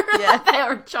chino, that they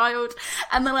are a child.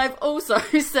 And then I've also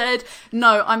said,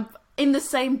 no, I'm in the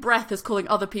same breath as calling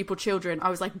other people children. I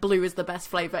was like, blue is the best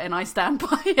flavour and I stand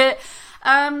by it.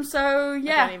 So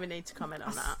yeah. I don't even need to comment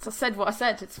on that. I said what I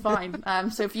said, it's fine.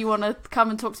 So if you want to come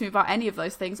and talk to me about any of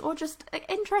those things or just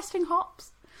interesting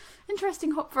hops,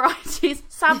 interesting hop varieties.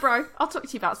 Sabro. I'll talk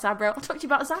to you about Sabro. I'll talk to you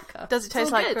about Azaka. Does it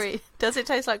taste like green? Does it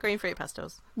taste like green fruit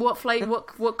pastels? What flavor?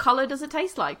 What colour does it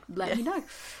taste like? Let me know.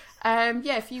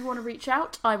 If you want to reach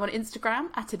out, I'm on Instagram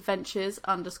at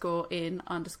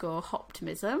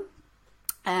adventures_in_hoptimism.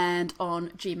 And on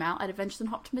Gmail at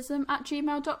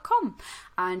adventuresinoptimism@gmail.com.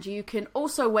 And you can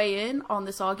also weigh in on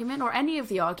this argument or any of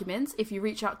the arguments if you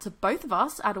reach out to both of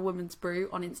us at A Woman's Brew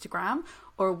on Instagram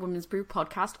or A Woman's Brew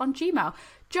podcast on Gmail.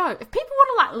 Joe, if people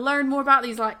want to learn more about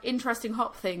these interesting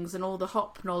hop things and all the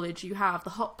hop knowledge you have,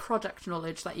 the hop product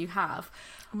knowledge that you have,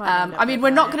 we're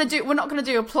not going to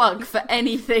do a plug for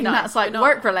anything that's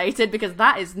work related, because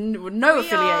that is no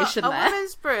affiliation there. A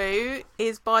Woman's Brew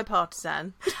is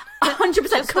bipartisan.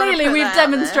 100%. Clearly, we've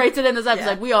demonstrated in this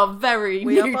episode we are very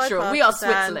neutral. We are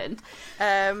Switzerland.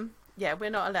 We're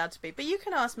not allowed to be. But you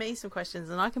can ask me some questions,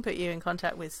 and I can put you in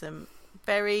contact with some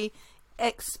very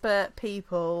expert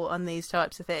people on these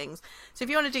types of things. So if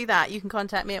you want to do that, you can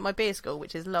contact me at my beer school,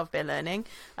 which is Love Beer Learning,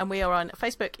 and we are on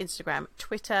Facebook, Instagram,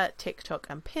 Twitter, TikTok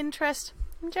and Pinterest.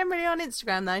 I'm generally on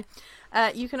Instagram though.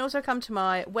 You can also come to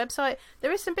my website.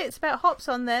 There is some bits about hops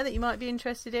on there that you might be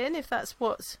interested in if that's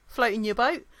what's floating your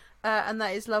boat, and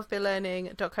that is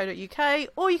lovebeerlearning.co.uk,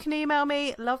 or you can email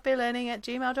me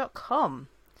lovebeerlearning@gmail.com.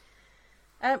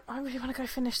 I really want to go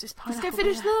finish this pineapple. Let's go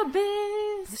finish the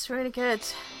beers. It's really good.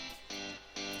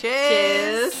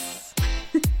 Cheers.